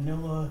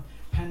vanilla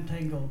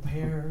pentangle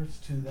pairs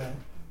to that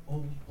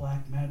old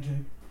black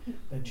magic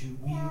that you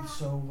weave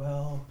so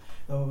well,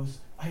 those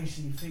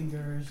icy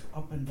fingers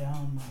up and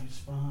down my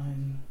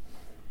spine.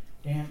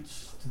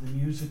 Dance to the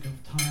music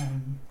of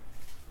time,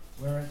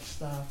 where it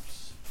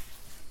stops,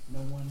 no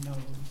one knows.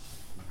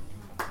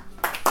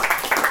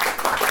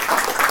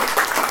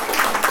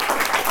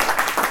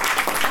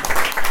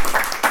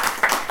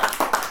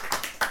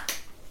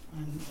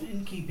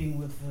 In keeping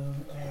with the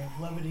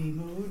levity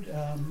mood,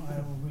 I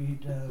will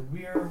read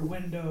Rear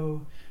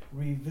Window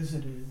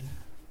Revisited,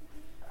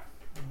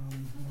 a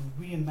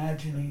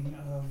reimagining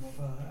of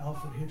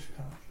Alfred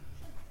Hitchcock.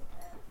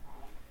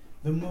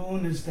 The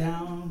moon is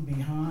down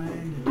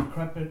behind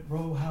decrepit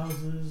row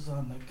houses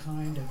on the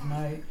kind of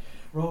night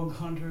rogue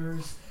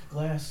hunters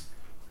left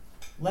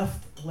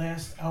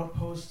last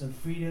outpost of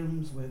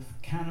freedoms with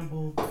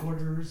cannibal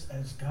porters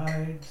as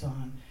guides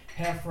on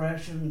half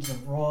rations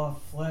of raw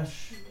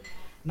flesh,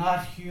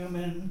 not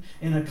human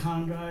in a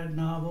Conrad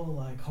novel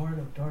like Heart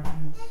of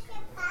Darkness.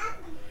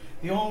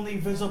 The only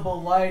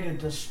visible light of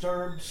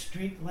disturbed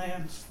street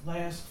lamps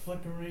last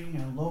flickering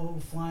and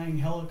low-flying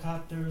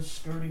helicopters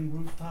skirting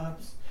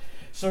rooftops,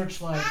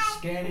 searchlights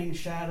scanning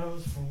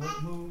shadows for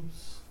what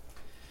moves.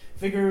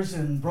 Figures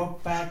in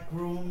broke-back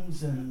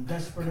rooms and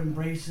desperate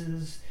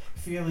embraces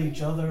feel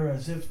each other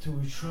as if to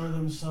assure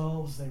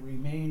themselves they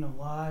remain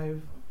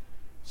alive.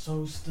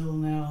 So still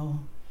now,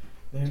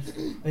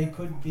 they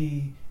could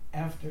be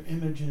after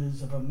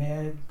images of a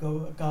mad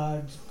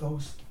God's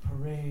ghost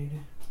parade.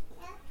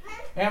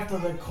 After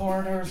the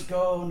coroners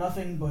go,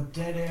 nothing but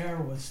dead air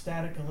with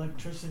static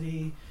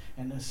electricity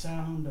and the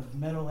sound of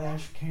metal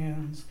ash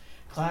cans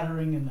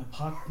clattering in the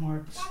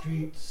pockmarked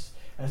streets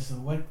as the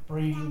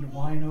wet-brained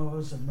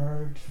winos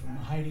emerge from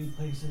hiding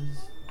places,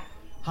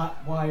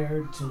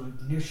 hot-wired to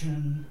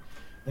ignition,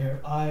 their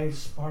eyes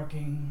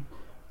sparking,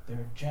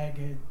 their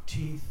jagged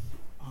teeth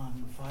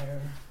on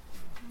fire.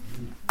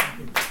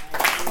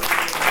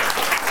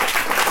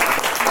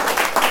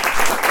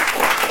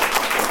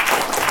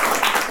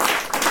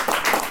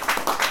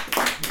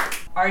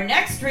 Our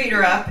next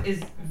reader up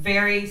is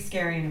very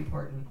scary and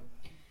important.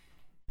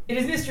 It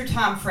is Mr.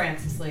 Thom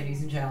Francis,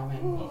 ladies and gentlemen.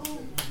 One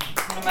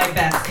of my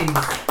besties.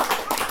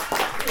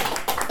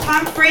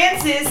 Thom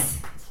Francis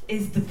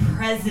is the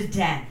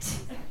president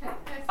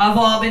of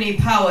Albany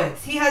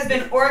Poets. He has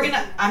been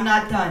I'm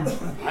not done.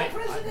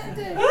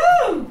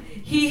 Woo!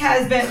 He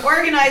has been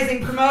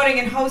organizing, promoting,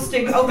 and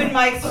hosting open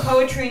mics,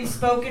 poetry, and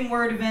spoken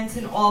word events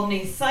in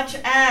Albany, such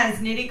as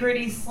Nitty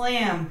Gritty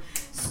Slam,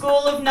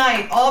 School of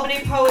Night,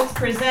 Albany Poets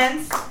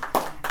Presents,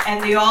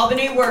 and the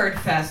Albany Word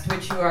Fest,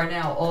 which you are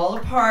now all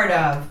a part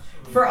of.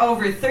 For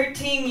over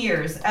 13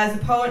 years, as a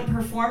poet and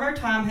performer,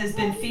 Thom has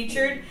been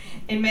featured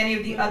in many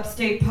of the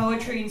upstate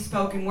poetry and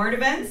spoken word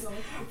events,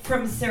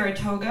 from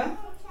Saratoga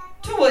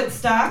to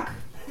Woodstock.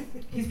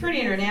 He's pretty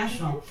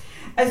international.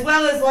 As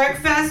well as Lark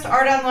Fest,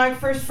 Art on Lark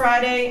First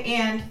Friday,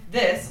 and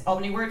this,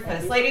 Albany Word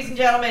Fest. Ladies and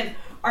gentlemen,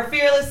 our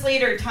fearless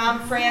leader, Thom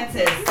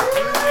Francis.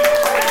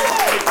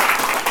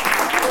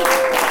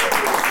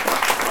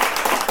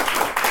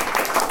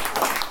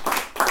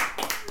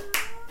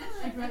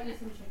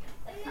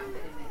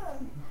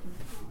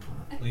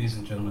 Ladies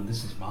and gentlemen,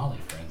 this is Molly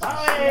Francis.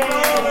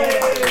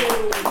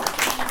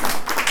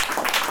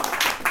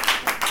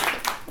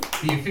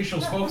 The official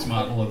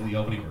spokesmodel of the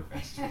Albany Word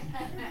Fest.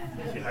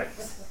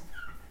 Yes.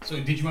 So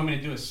did you want me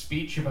to do a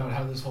speech about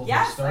how this whole thing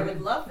Yes, started? I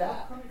would love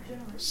that.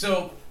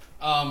 So,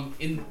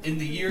 in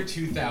the year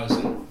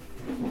 2000,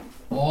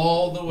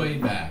 all the way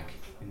back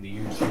in the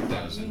year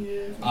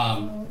 2000,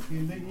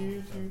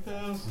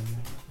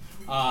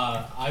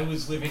 I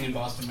was living in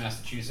Boston,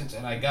 Massachusetts,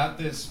 and I got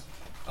this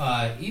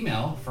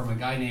email from a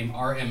guy named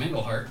R.M.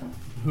 Engelhardt,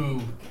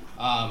 who,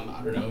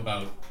 I don't know,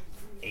 about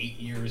 8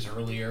 years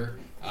earlier,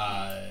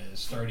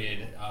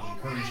 started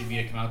encouraging me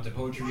to come out to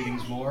poetry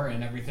readings more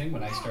and everything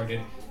when I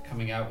started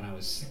coming out when I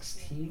was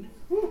 16.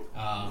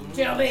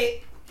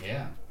 Jelly!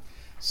 Yeah.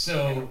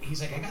 So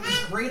he's like, I got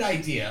this great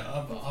idea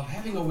of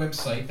having a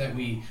website that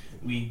we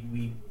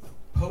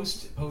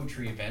post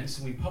poetry events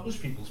and we publish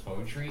people's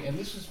poetry, and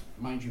this was,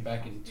 mind you,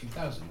 back in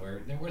 2000,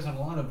 where there wasn't a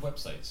lot of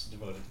websites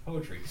devoted to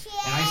poetry.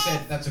 And I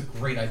said, that's a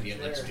great idea,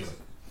 let's do it.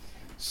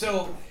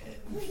 So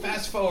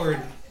fast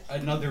forward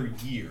another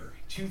year,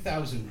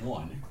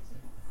 2001,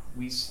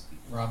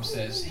 Rob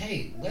says,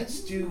 hey,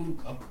 let's do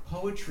a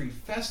poetry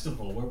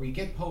festival where we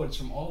get poets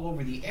from all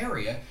over the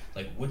area,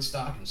 like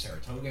Woodstock and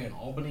Saratoga and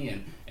Albany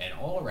and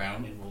all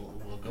around, and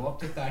we'll go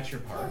up to Thatcher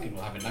Park and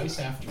we'll have a nice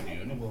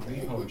afternoon and we'll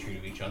read poetry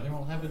to each other and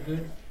we'll have a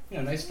good,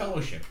 nice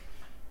fellowship.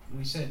 And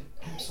we said,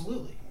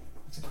 absolutely,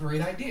 it's a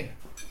great idea.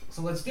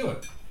 So let's do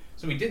it.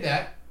 So we did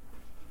that,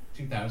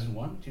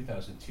 2001,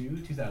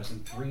 2002,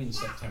 2003 in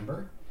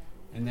September.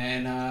 And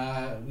then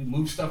we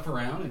moved stuff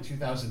around. In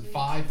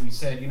 2005, we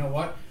said, you know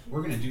what?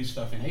 We're going to do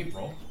stuff in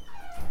April.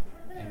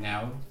 And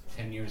now,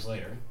 10 years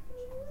later,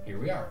 here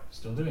we are,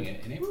 still doing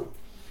it in April.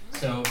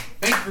 So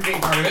thank you for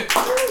being part of it.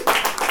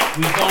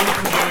 We've gone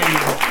from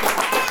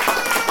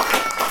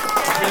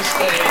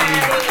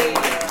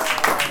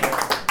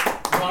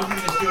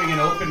just doing an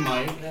open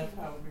mic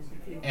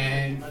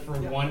and for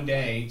one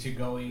day to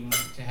going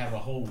to have a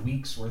whole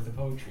week's worth of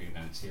poetry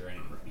events here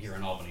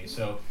in Albany.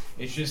 So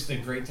it's just a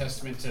great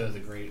testament to the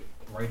great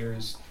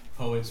writers,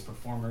 poets,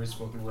 performers,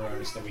 spoken word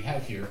artists that we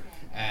have here.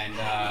 And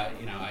I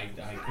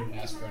couldn't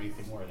ask for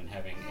anything more than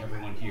having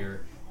everyone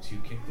here to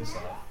kick this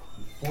off.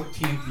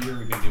 14th year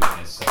we've been doing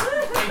this, so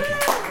thank you.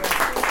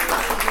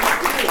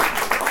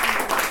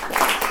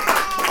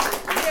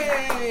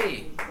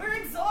 Yay! We're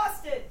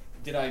exhausted.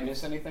 Did I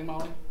miss anything,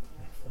 Molly?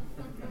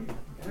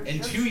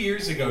 And 2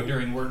 years ago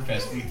during Word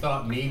Fest, we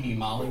thought maybe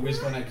Molly was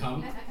going to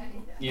come,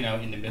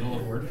 in the middle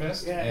of Word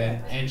Fest,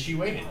 and she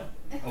waited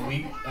a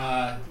week,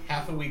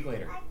 half a week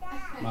later.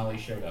 Molly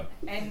showed up.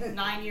 And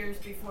 9 years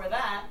before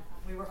that,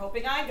 we were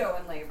hoping I'd go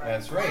in labor.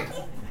 That's right.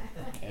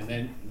 And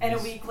then. And a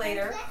week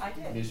later, I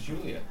did. Miss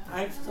Julia.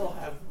 I still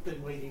have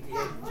been waiting to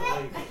get into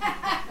labor.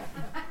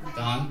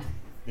 Don,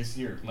 this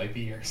year might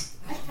be yours.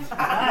 All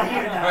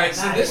right,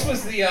 so this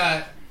was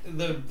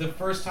the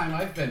first time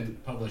I've been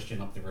published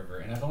in Up the River,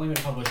 and I've only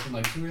been published in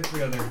like 2 or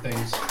 3 other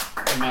things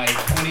in my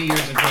 20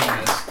 years of doing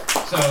this.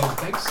 So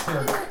thanks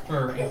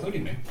for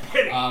including me.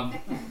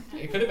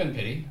 It could have been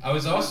pity. I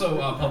was also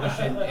published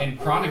in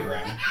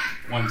Chronogram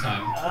one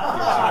time.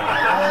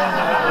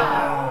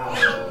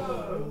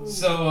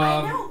 So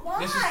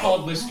this is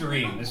called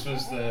Listerine. This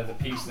was the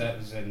piece that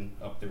was in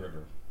Up the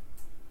River.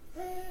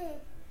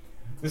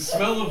 The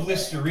smell of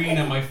Listerine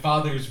on my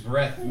father's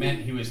breath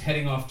meant he was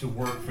heading off to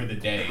work for the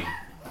day.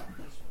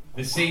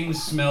 The same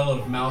smell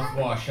of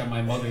mouthwash on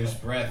my mother's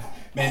breath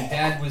meant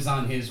Dad was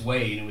on his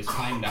way and it was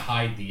time to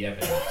hide the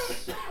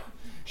evidence.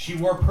 She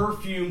wore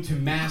perfume to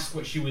mask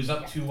what she was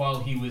up to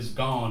while he was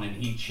gone, and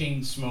he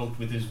chain smoked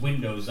with his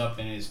windows up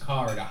in his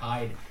car to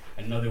hide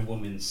another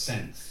woman's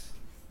scent.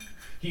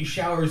 He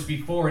showers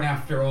before and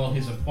after all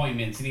his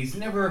appointments, and he's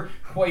never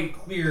quite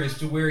clear as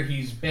to where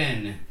he's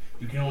been.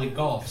 You can only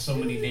golf so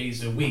many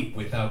days a week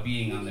without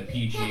being on the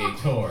PGA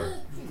Tour.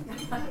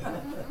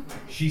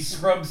 She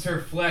scrubs her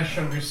flesh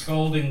under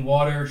scalding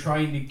water,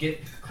 trying to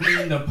get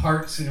clean the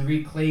parts and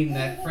reclaim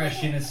that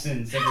fresh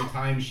innocence every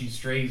time she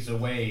strays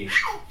away,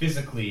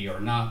 physically or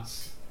not.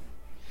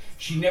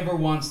 She never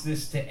wants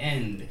this to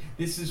end.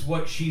 This is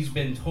what she's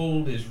been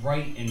told is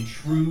right and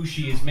true.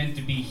 She is meant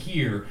to be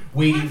here,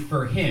 waiting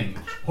for him,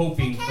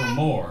 hoping for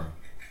more.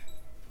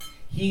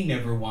 He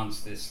never wants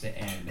this to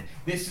end.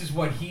 This is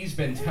what he's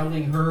been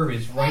telling her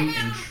is right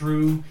and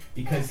true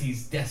because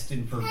he's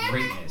destined for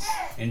greatness,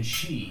 and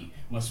she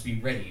must be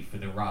ready for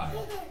the ride.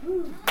 So,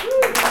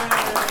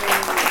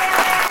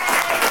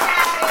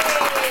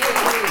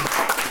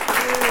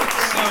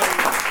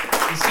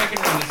 the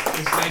second one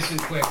is nice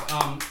and quick.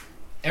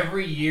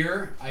 Every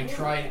year, I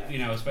try,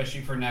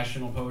 especially for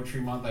National Poetry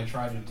Month, I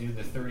try to do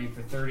the 30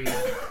 for 30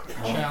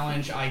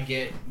 challenge. I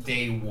get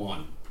day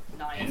 1,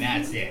 and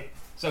that's it.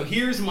 So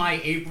here's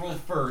my April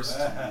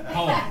 1st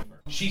poem.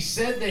 She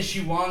said that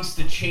she wants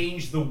to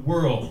change the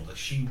world,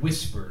 she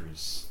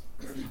whispers.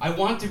 I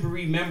want to be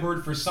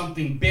remembered for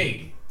something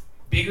big,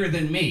 bigger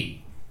than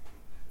me.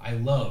 I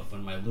love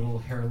when my little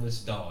hairless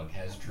dog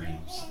has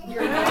dreams. She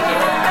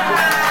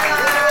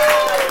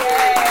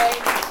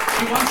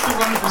wants to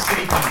run for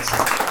city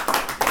council,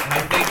 and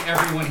I think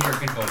everyone here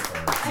can vote for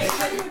her.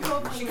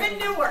 She couldn't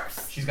do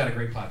worse. She's got a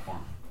great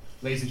platform.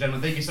 Ladies and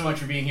gentlemen, thank you so much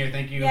for being here.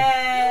 Thank you,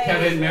 Yay.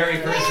 Kevin, Mary,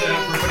 Carissa,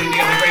 for putting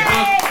together a great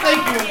book.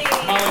 Thank you,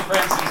 Malcolm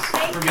Francis,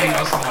 for being an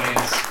awesome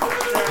audience.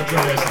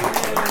 Enjoy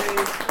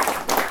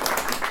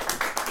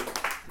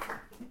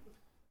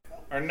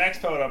Our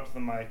next poet up to the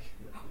mic,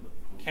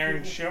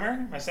 Karen Schoemer.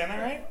 Am I saying that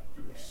right?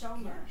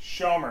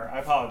 Schoemer. I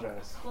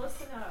apologize.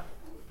 Close enough.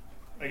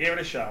 I gave it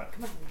a shot.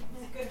 It's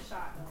a good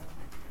shot.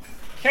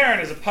 Karen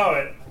is a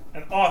poet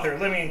and author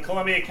living in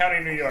Columbia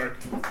County, New York.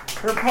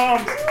 Her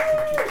poems...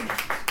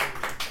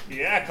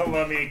 Yeah,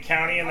 Columbia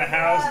County in the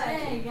house.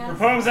 Her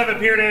poems have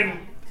appeared in,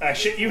 I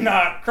shit you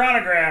not,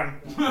 Chronogram,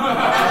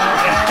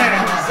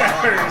 and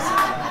Zephyrs,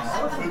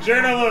 the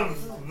Journal of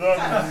the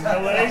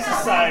Malay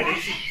Society.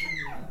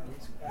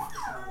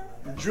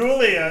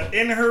 Julia,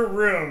 in her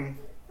room,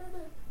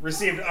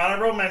 received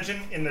honorable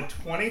mention in the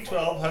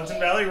 2012 Hudson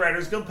Valley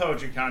Writers Guild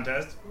Poetry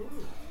Contest.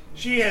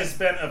 She has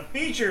been a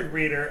featured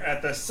reader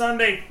at the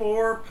Sunday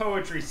 4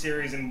 Poetry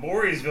Series in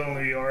Voorheesville,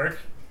 New York.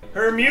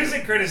 Her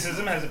music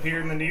criticism has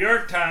appeared in the New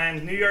York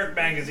Times, New York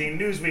Magazine,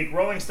 Newsweek,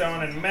 Rolling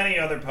Stone, and many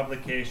other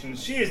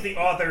publications. She is the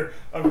author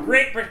of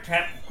Great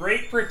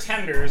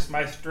Pretenders,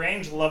 My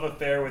Strange Love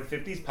Affair with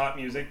 50s Pop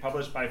Music,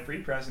 published by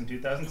Free Press in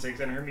 2006,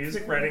 and her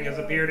music writing has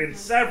appeared in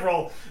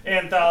several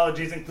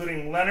anthologies,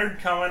 including Leonard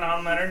Cohen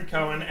on Leonard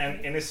Cohen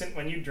and Innocent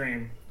When You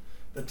Dream,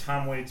 the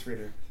Tom Waits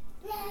reader.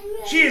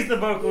 She is the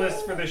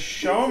vocalist for the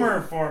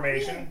Schoemer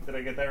formation. Did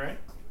I get that right?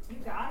 You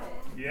got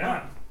it.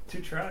 Yeah,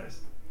 2 tries.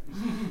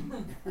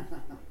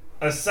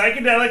 A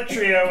psychedelic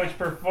trio which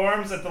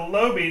performs at the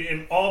Low Beat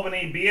in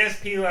Albany,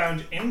 BSP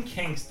Lounge in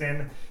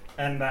Kingston,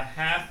 and the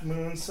Half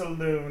Moon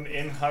Saloon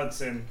in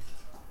Hudson.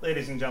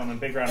 Ladies and gentlemen,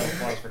 big round of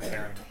applause for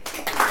Karen.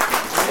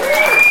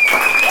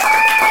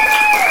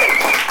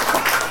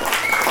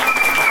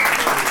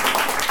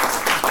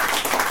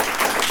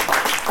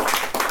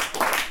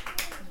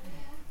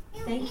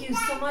 Thank you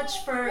so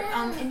much for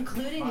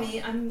including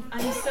me. I'm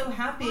so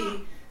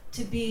happy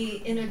to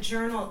be in a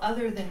journal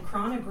other than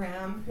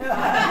Chronogram.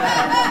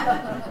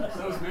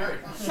 So is Mary.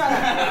 Shut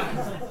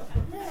up.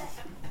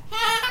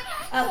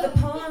 The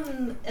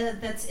poem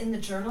that's in the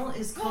journal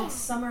is called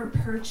Summer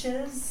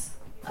Perches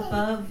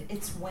Above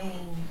Its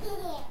Wane.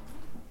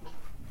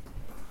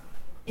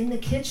 In the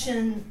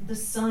kitchen, the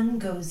sun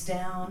goes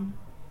down.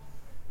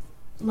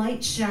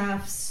 Light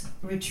shafts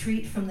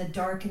retreat from the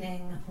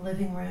darkening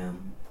living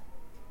room.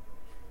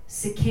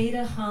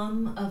 Cicada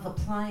hum of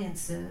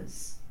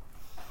appliances.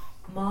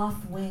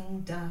 Moth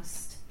wing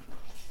dust.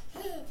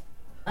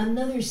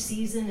 Another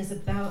season is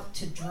about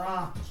to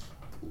drop.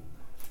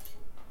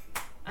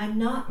 I'm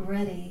not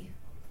ready.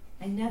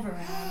 I never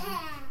am.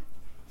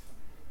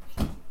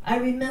 I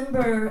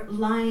remember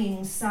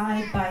lying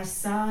side by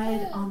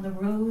side on the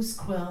rose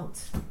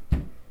quilt,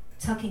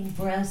 tucking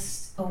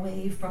breasts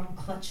away from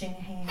clutching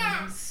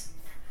hands.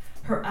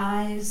 Her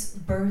eyes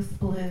birth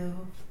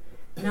blue,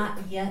 not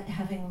yet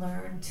having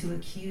learned to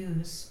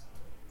accuse.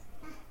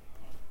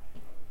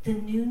 The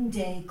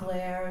noonday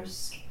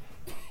glares,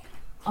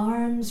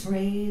 arms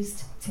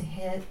raised to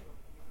hit,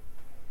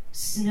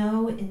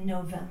 snow in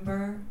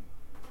November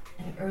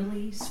and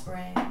early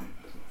spring.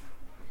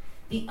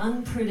 The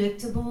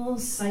unpredictable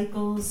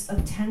cycles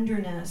of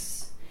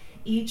tenderness,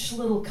 each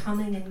little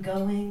coming and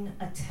going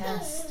a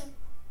test.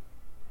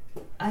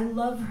 I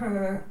love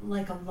her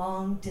like a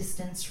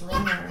long-distance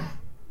runner.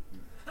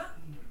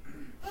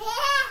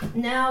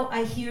 Now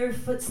I hear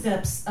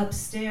footsteps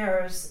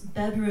upstairs,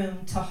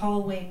 bedroom to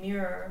hallway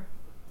mirror.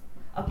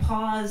 A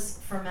pause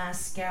for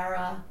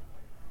mascara,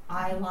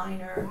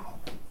 eyeliner,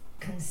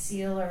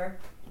 concealer.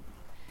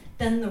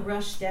 Then the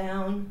rush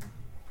down,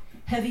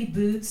 heavy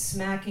boots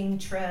smacking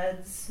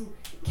treads,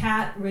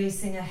 cat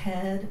racing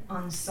ahead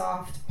on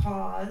soft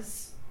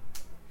paws.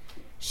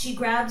 She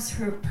grabs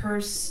her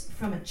purse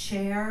from a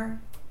chair,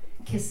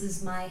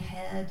 kisses my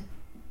head,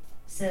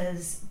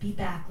 says, "Be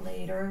back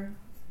later."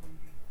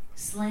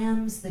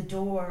 Slams the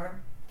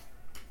door.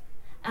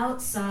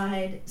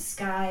 Outside,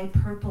 sky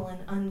purple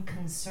and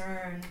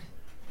unconcerned.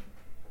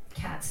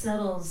 Cat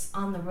settles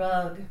on the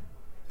rug,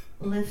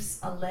 lifts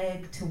a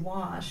leg to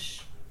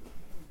wash.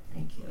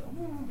 Thank you.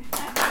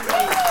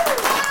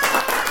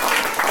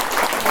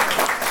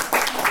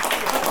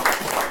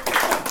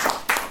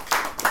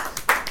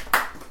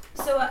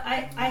 So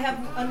I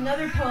have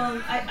another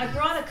poem. I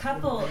brought a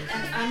couple,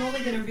 and I'm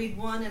only going to read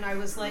one, and I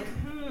was like,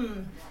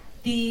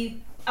 the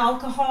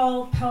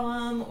alcohol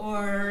poem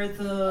or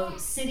the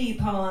city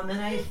poem, and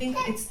I think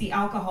it's the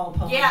alcohol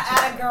poem. Yeah,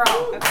 atta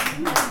girl.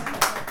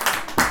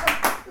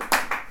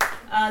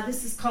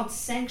 This is called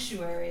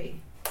Sanctuary.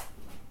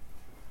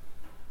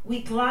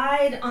 We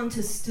glide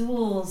onto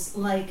stools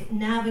like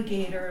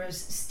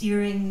navigators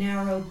steering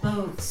narrow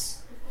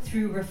boats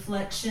through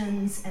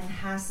reflections and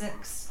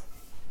hassocks.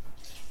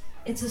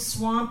 It's a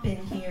swamp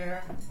in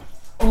here,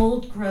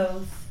 old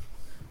growth,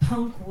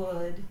 punk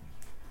wood,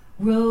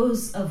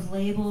 rows of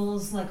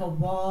labels like a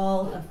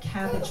wall of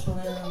cabbage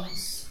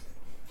blooms.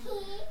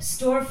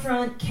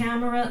 Storefront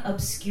camera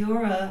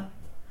obscura,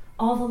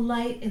 all the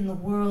light in the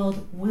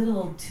world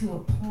whittled to a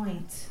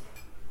point.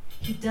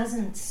 He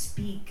doesn't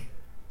speak,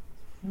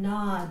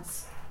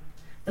 nods.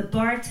 The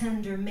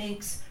bartender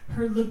makes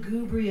her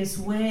lugubrious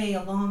way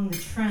along the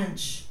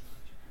trench.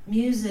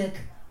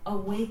 Music, a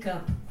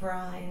wake-up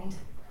grind.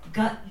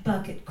 Gut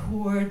bucket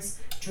chords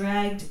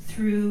dragged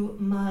through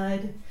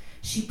mud.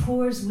 She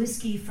pours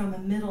whiskey from a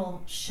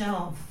middle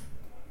shelf.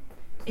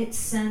 Its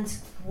scent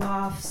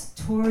wafts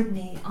toward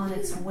me on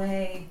its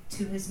way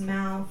to his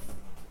mouth.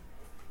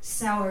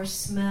 sour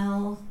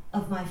smell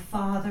of my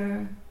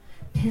father,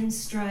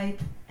 pinstripe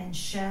and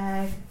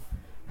shag,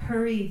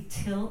 hurried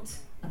tilt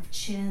of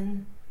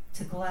chin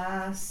to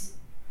glass.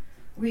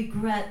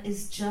 Regret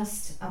is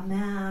just a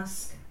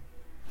mask.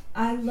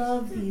 I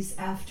love these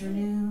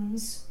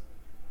afternoons,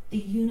 the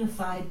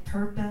unified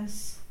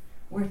purpose.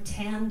 We're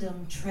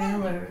tandem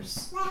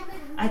trailers.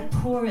 I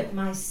pour it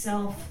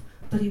myself,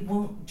 but he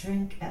won't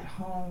drink at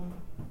home.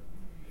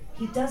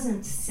 He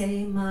doesn't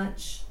say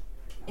much.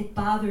 It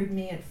bothered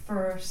me at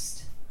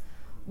first.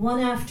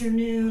 One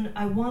afternoon,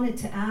 I wanted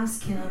to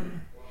ask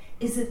him,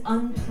 is it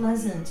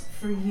unpleasant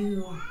for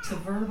you to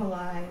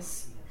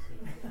verbalize?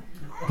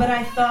 But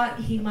I thought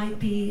he might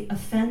be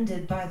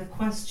offended by the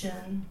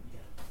question.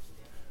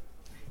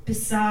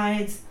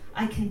 Besides,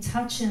 I can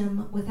touch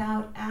him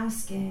without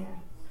asking.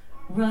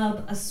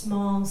 Rub a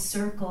small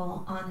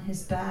circle on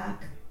his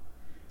back,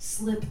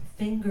 slip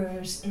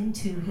fingers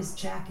into his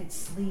jacket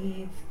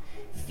sleeve,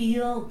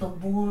 feel the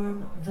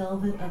warm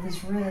velvet of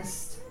his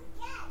wrist.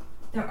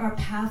 There are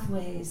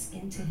pathways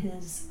into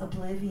his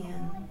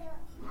oblivion.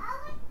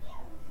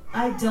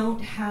 I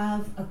don't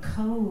have a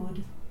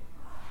code.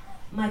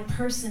 My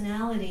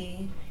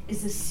personality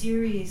is a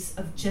series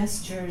of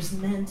gestures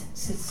meant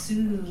to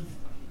soothe,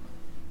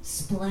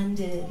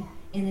 splendid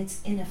in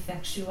its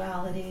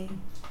ineffectuality.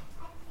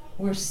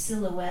 We're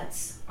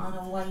silhouettes on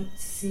a white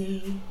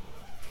sea.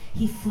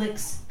 He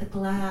flicks the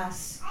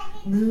glass,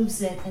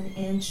 moves it an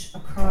inch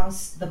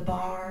across the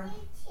bar.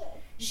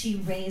 She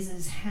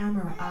raises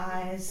hammer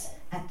eyes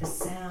at the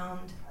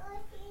sound,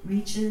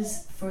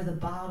 reaches for the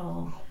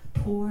bottle,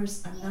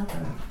 pours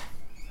another.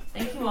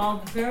 Thank you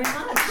all very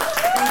much.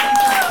 Thank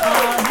you for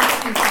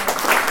having me.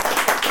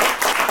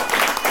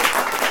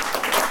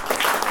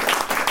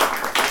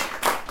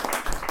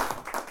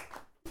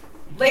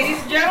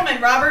 Ladies and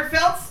gentlemen, Robert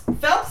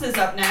Phelps is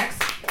up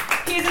next.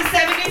 He's a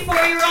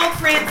 74-year-old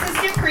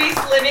Franciscan priest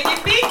living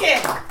in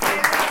Beacon.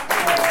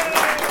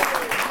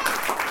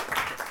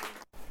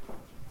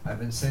 I've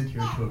been sent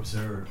here to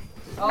observe.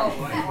 Oh,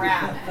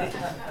 crap.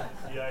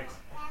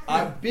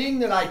 Yikes. Being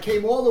that I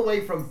came all the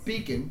way from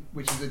Beacon,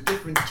 which is a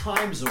different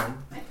time zone,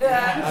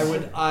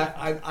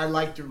 I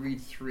like to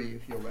read 3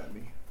 if you'll let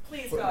me.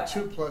 Please go ahead.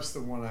 2 plus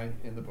the one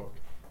in the book.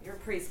 You're a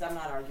priest, I'm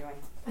not arguing.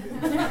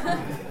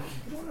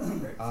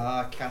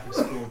 Catholic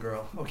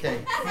schoolgirl. Okay.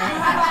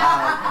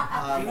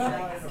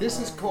 This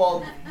is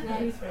called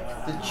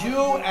The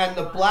Jew and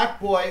the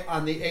Black Boy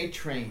on the A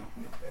Train.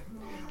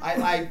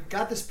 I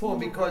got this poem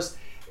because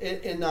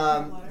in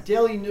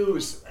Daily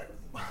News,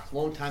 a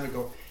long time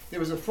ago, there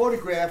was a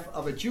photograph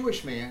of a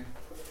Jewish man.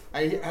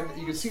 You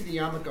can see the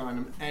yarmulke on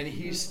him, and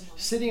he's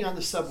sitting on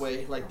the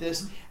subway like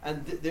this,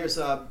 and there's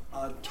a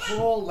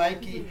tall,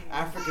 lanky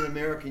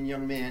African-American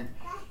young man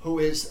who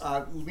is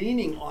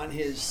leaning on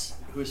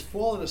who has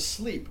fallen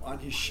asleep on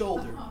his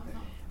shoulder,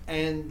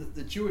 and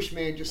the Jewish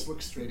man just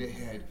looks straight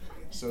ahead.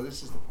 So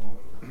this is the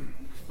poem.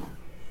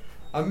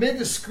 Amid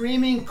the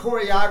screaming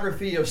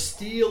choreography of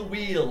steel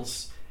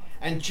wheels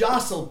and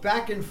jostle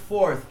back and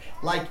forth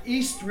like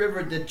East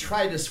River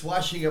detritus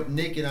washing up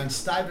naked on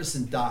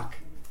Stuyvesant Dock,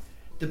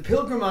 the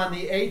pilgrim on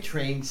the A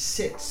train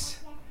sits,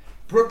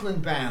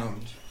 Brooklyn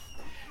bound.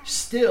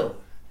 Still,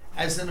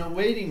 as in a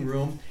waiting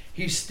room,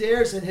 he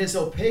stares at his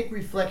opaque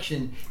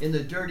reflection in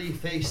the dirty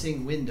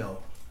facing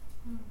window.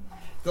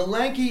 The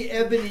lanky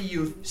ebony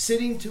youth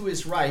sitting to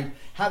his right,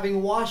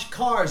 having washed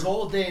cars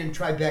all day in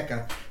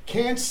Tribeca,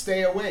 can't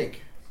stay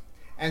awake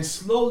and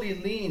slowly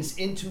leans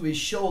into his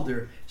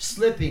shoulder,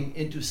 slipping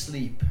into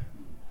sleep.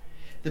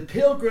 The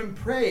pilgrim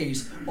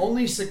prays,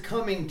 only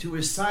succumbing to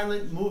his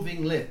silent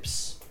moving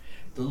lips.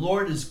 The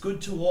Lord is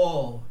good to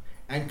all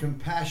and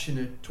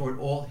compassionate toward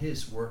all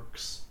his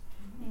works.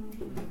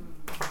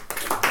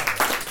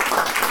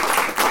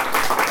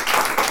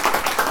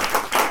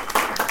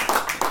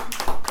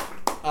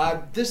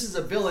 This is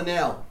a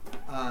villanelle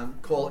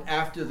called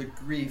After the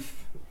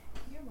Grief.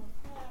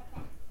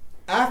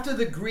 After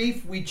the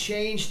grief, we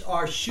changed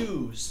our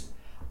shoes.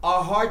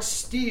 Our hearts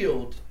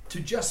steeled to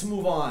just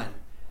move on.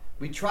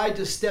 We tried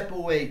to step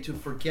away to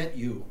forget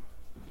you.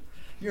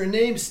 Your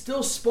name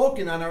still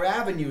spoken on our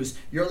avenues.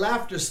 Your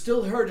laughter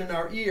still heard in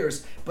our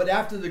ears. But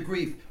after the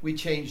grief, we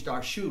changed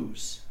our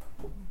shoes.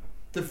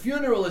 The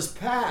funeral is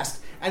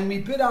past, and we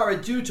bid our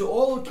adieu to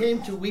all who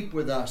came to weep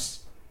with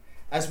us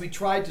as we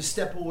tried to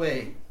step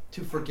away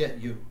to forget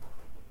you.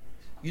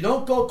 You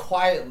don't go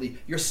quietly.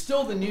 You're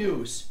still the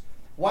news.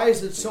 Why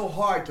is it so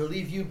hard to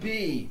leave you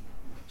be?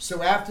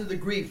 So after the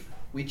grief,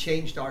 we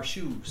changed our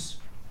shoes.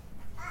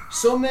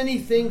 So many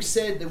things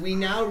said that we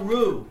now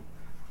rue.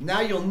 Now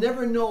you'll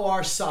never know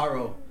our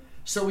sorrow.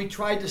 So we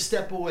tried to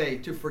step away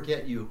to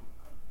forget you.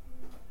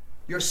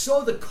 You're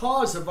so the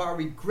cause of our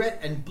regret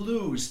and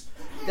blues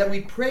that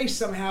we pray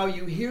somehow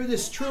you hear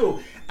this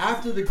true.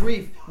 After the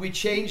grief, we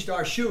changed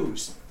our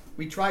shoes.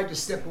 We tried to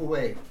step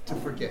away to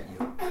forget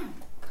you.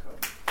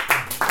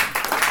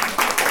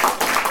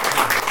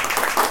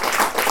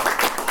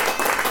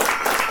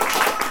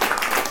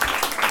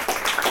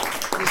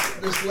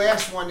 This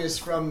last one is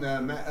from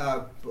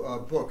the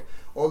book,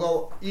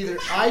 Although either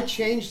I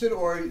changed it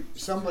or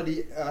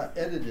somebody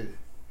edited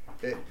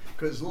it,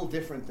 because it's a little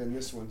different than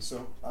this one,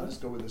 so I'll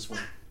just go with this one.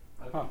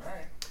 Huh.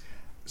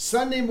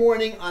 Sunday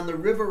morning on the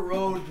River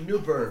Road,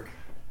 Newburgh.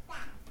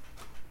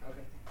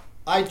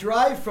 I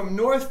drive from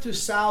north to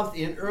south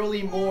in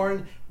early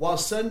morn, while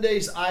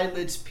Sunday's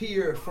eyelids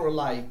peer for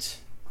light.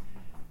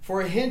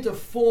 For a hint of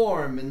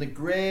form in the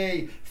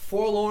gray,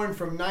 forlorn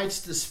from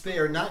night's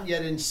despair, not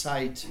yet in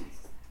sight.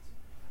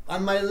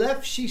 On my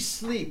left she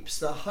sleeps,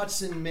 the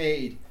Hudson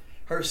maid,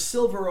 her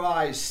silver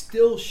eyes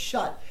still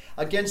shut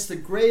against the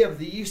gray of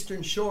the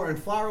eastern shore,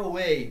 and far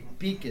away,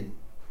 Beacon.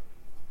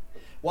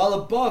 While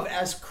above,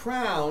 as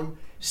crown,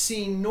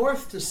 seen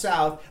north to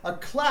south, a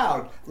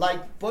cloud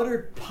like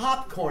buttered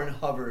popcorn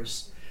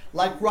hovers.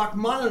 Like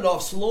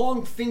Rachmaninoff's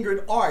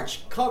long-fingered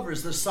arch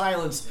covers the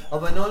silence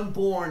of an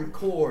unborn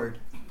chord.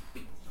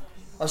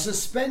 A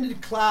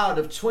suspended cloud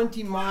of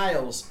 20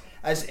 miles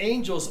as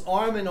angels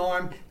arm in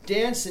arm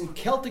dance in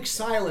Celtic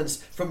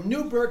silence from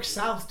Newburgh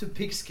south to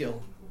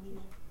Peekskill.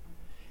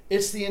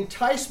 It's the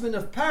enticement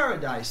of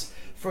paradise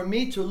for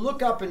me to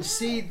look up and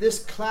see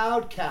this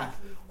cloud cap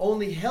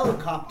only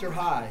helicopter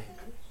high.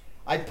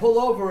 I pull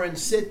over and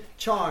sit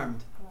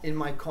charmed in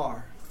my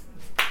car.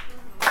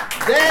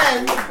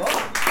 Then,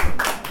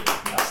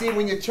 see,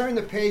 when you turn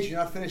the page, you're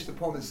not finished the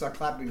poem and start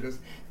clapping because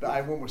I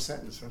have one more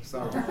sentence. I'm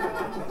sorry.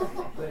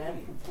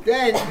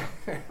 Then,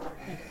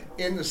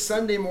 in the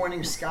Sunday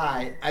morning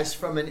sky, as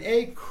from an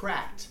egg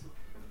cracked,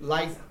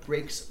 light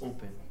breaks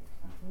open.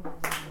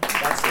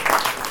 That's it.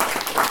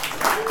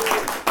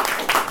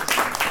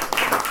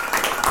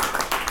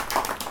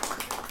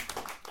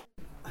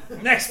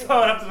 Next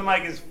poet up to the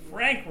mic is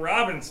Frank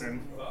Robinson.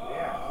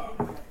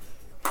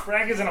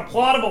 Frank is an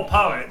applaudable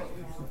poet.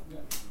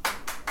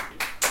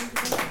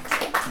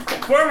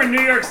 Former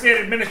New York State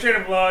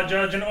administrative law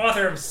judge and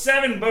author of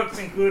 7 books,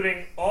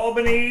 including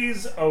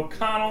Albany's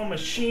O'Connell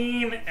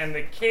Machine and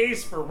The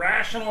Case for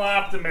Rational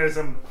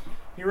Optimism.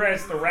 He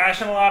writes the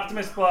Rational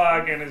Optimist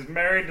blog and is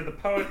married to the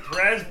poet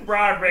Therese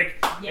Broderick.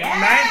 Yeah!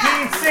 In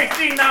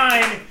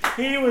 1969,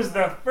 he was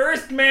the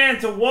first man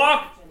to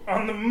walk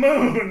on the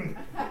moon.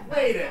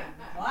 Wait a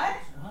what?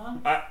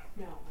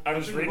 I'm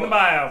just reading the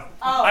bio.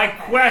 Oh, I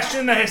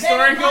question the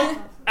historical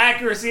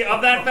accuracy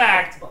of that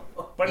fact,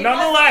 but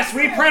nonetheless,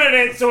 we printed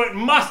it, so it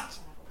must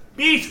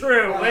be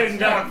true, ladies and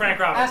gentlemen. Frank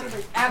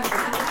Robinson.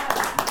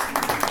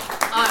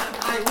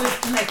 I wish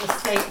to make a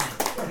statement.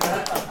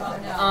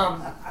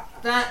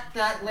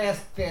 That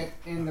last bit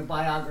in the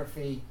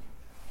biography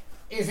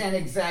is an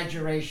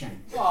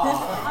exaggeration. Go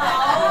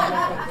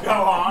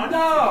on.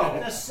 No.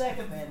 The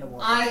second man to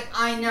walk.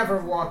 I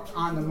never walked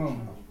on the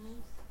moon.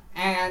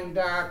 And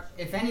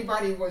if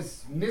anybody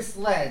was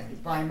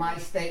misled by my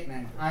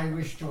statement, I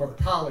wish to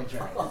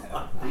apologize.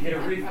 You get a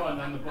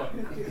refund on the book.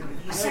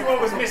 You see what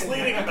was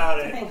misleading about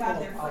it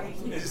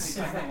is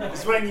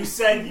when you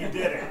said you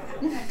did it.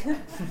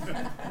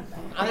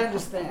 I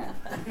understand.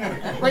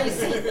 But you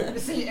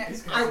see,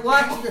 I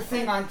watched the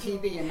thing on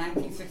TV in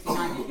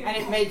 1969, and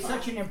it made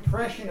such an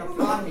impression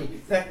upon me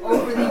that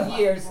over the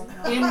years,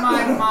 in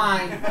my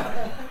mind,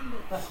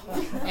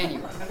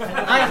 anyway,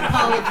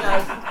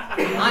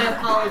 I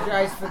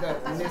apologize for the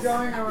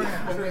misstatement.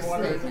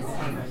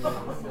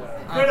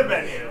 Could have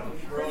been you.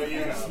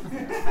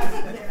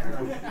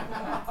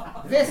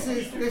 This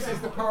is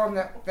the poem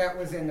that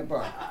was in the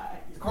book.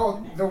 It's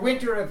called The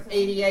Winter of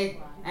 '88,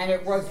 and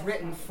it was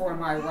written for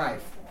my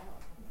wife.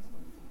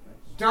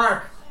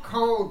 Dark,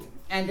 cold,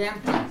 and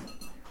empty.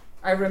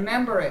 I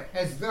remember it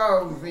as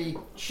though the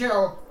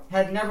chill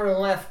had never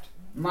left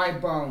my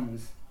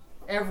bones.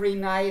 Every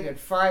night at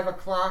 5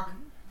 o'clock,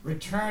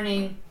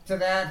 returning to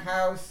that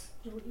house,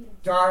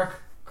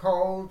 dark,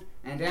 cold,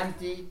 and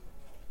empty,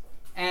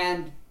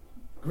 and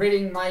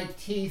gritting my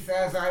teeth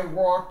as I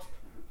walked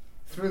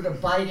through the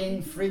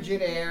biting,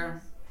 frigid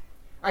air,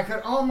 I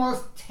could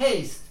almost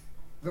taste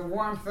the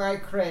warmth I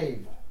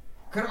craved,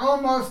 could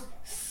almost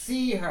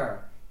see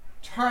her,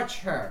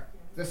 touch her,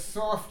 the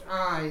soft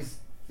eyes,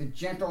 the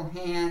gentle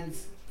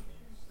hands,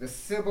 the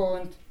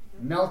sibilant,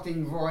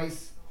 melting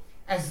voice,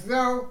 as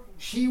though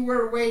she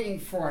were waiting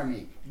for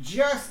me,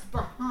 just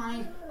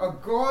behind a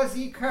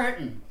gauzy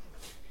curtain,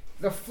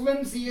 the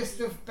flimsiest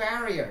of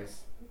barriers,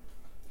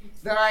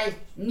 that I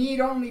need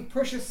only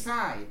push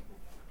aside,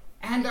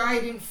 and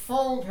I'd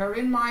enfold her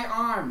in my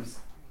arms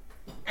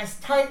as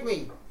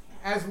tightly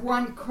as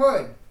one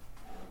could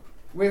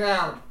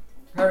without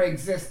her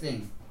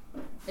existing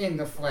in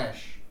the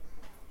flesh,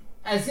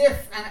 as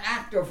if an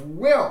act of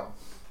will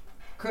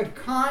could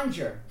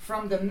conjure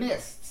from the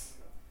mists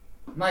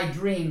my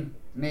dream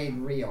made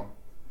real.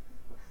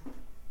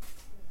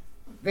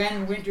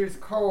 Then winter's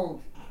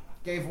cold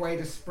gave way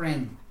to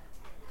spring,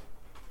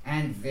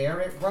 and there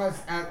it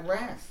was at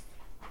last,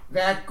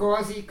 that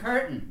gauzy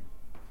curtain.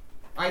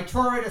 I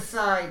tore it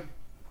aside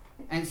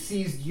and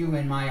seized you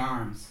in my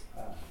arms.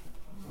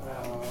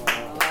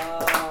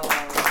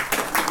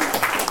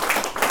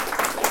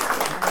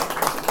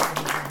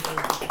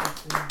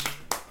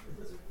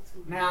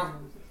 Now,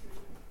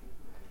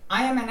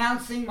 I am an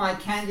announcing my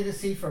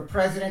candidacy for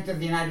President of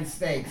the United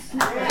States.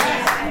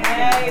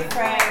 Yay,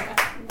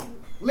 Frank.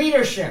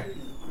 Leadership,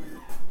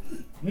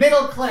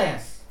 middle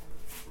class,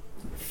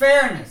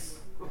 fairness,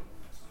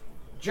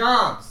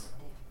 jobs,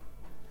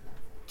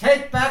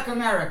 take back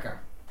America,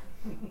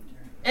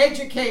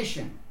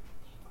 education.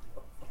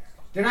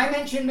 Did I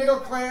mention middle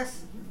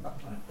class?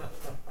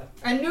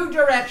 A new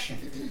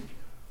direction,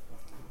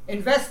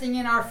 investing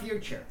in our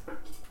future.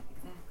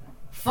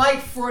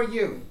 Fight for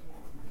you.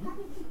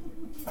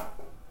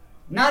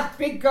 Not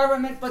big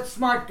government, but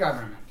smart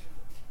government.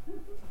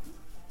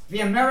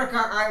 The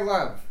America I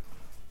love.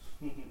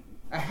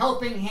 A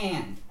helping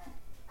hand.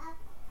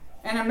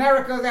 An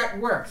America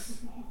that works.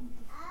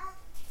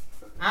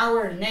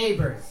 Our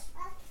neighbors.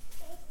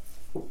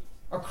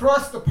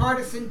 Across the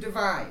partisan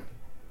divide.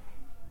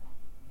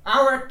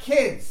 Our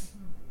kids.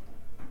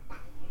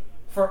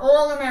 For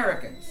all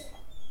Americans.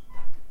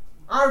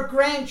 Our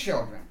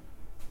grandchildren.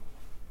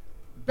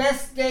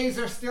 Best days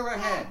are still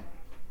ahead.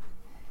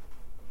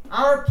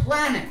 Our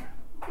planet.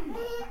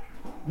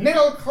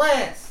 Middle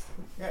class.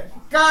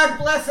 God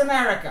bless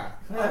America.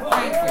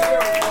 Thank you.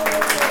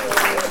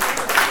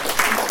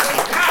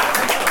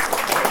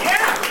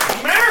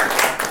 Yeah, America.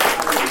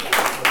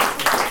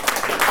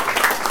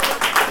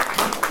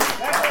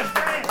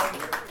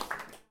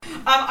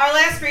 Our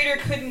last reader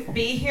couldn't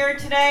be here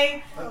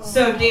today,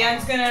 so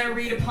Dan's going to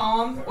read a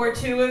poem or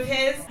two of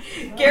his.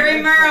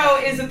 Gary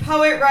Murrow is a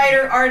poet,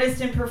 writer, artist,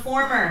 and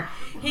performer.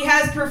 He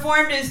has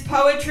performed his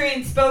poetry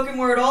and spoken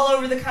word all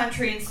over the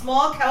country in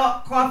small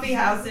coffee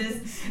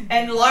houses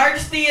and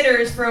large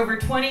theaters for over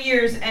 20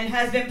 years and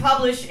has been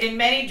published in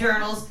many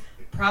journals,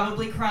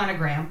 probably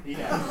Chronogram,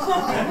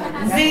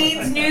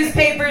 zines,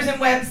 newspapers,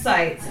 and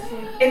websites.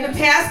 In the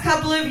past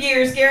couple of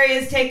years, Gary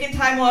has taken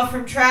time off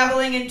from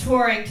traveling and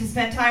touring to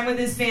spend time with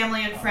his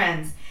family and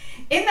friends.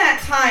 In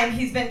that time,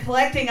 he's been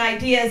collecting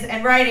ideas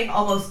and writing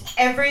almost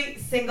every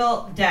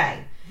single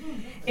day.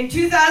 In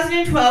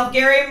 2012,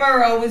 Gary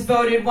Murrow was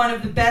voted one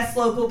of the best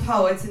local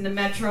poets in the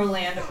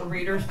Metroland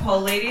Readers'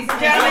 Poll. Ladies and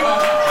gentlemen,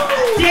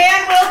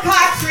 Dan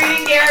Wilcox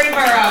reading Gary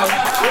Murrow.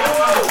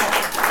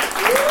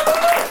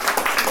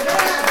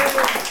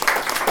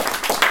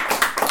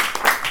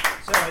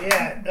 So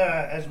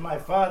yeah, as my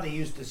father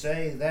used to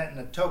say, that and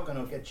a token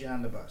will get you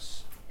on the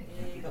bus.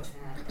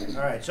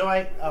 All right, so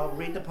I'll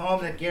read the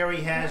poem that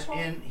Gary has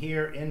in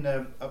here in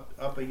the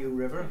Upper U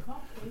River.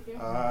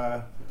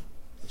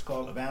 It's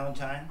called A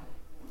Valentine.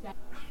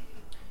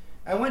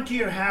 I went to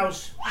your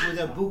house with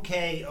a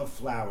bouquet of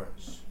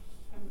flowers.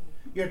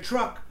 Your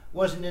truck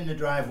wasn't in the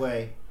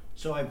driveway,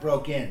 so I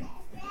broke in.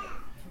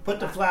 Put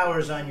the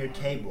flowers on your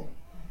table.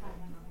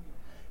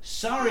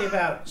 Sorry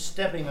about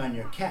stepping on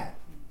your cat.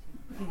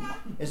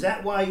 Is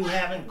that why you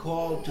haven't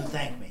called to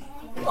thank me?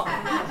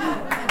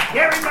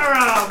 Gary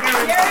Murrow!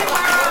 Gary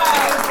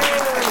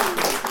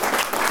Murrow!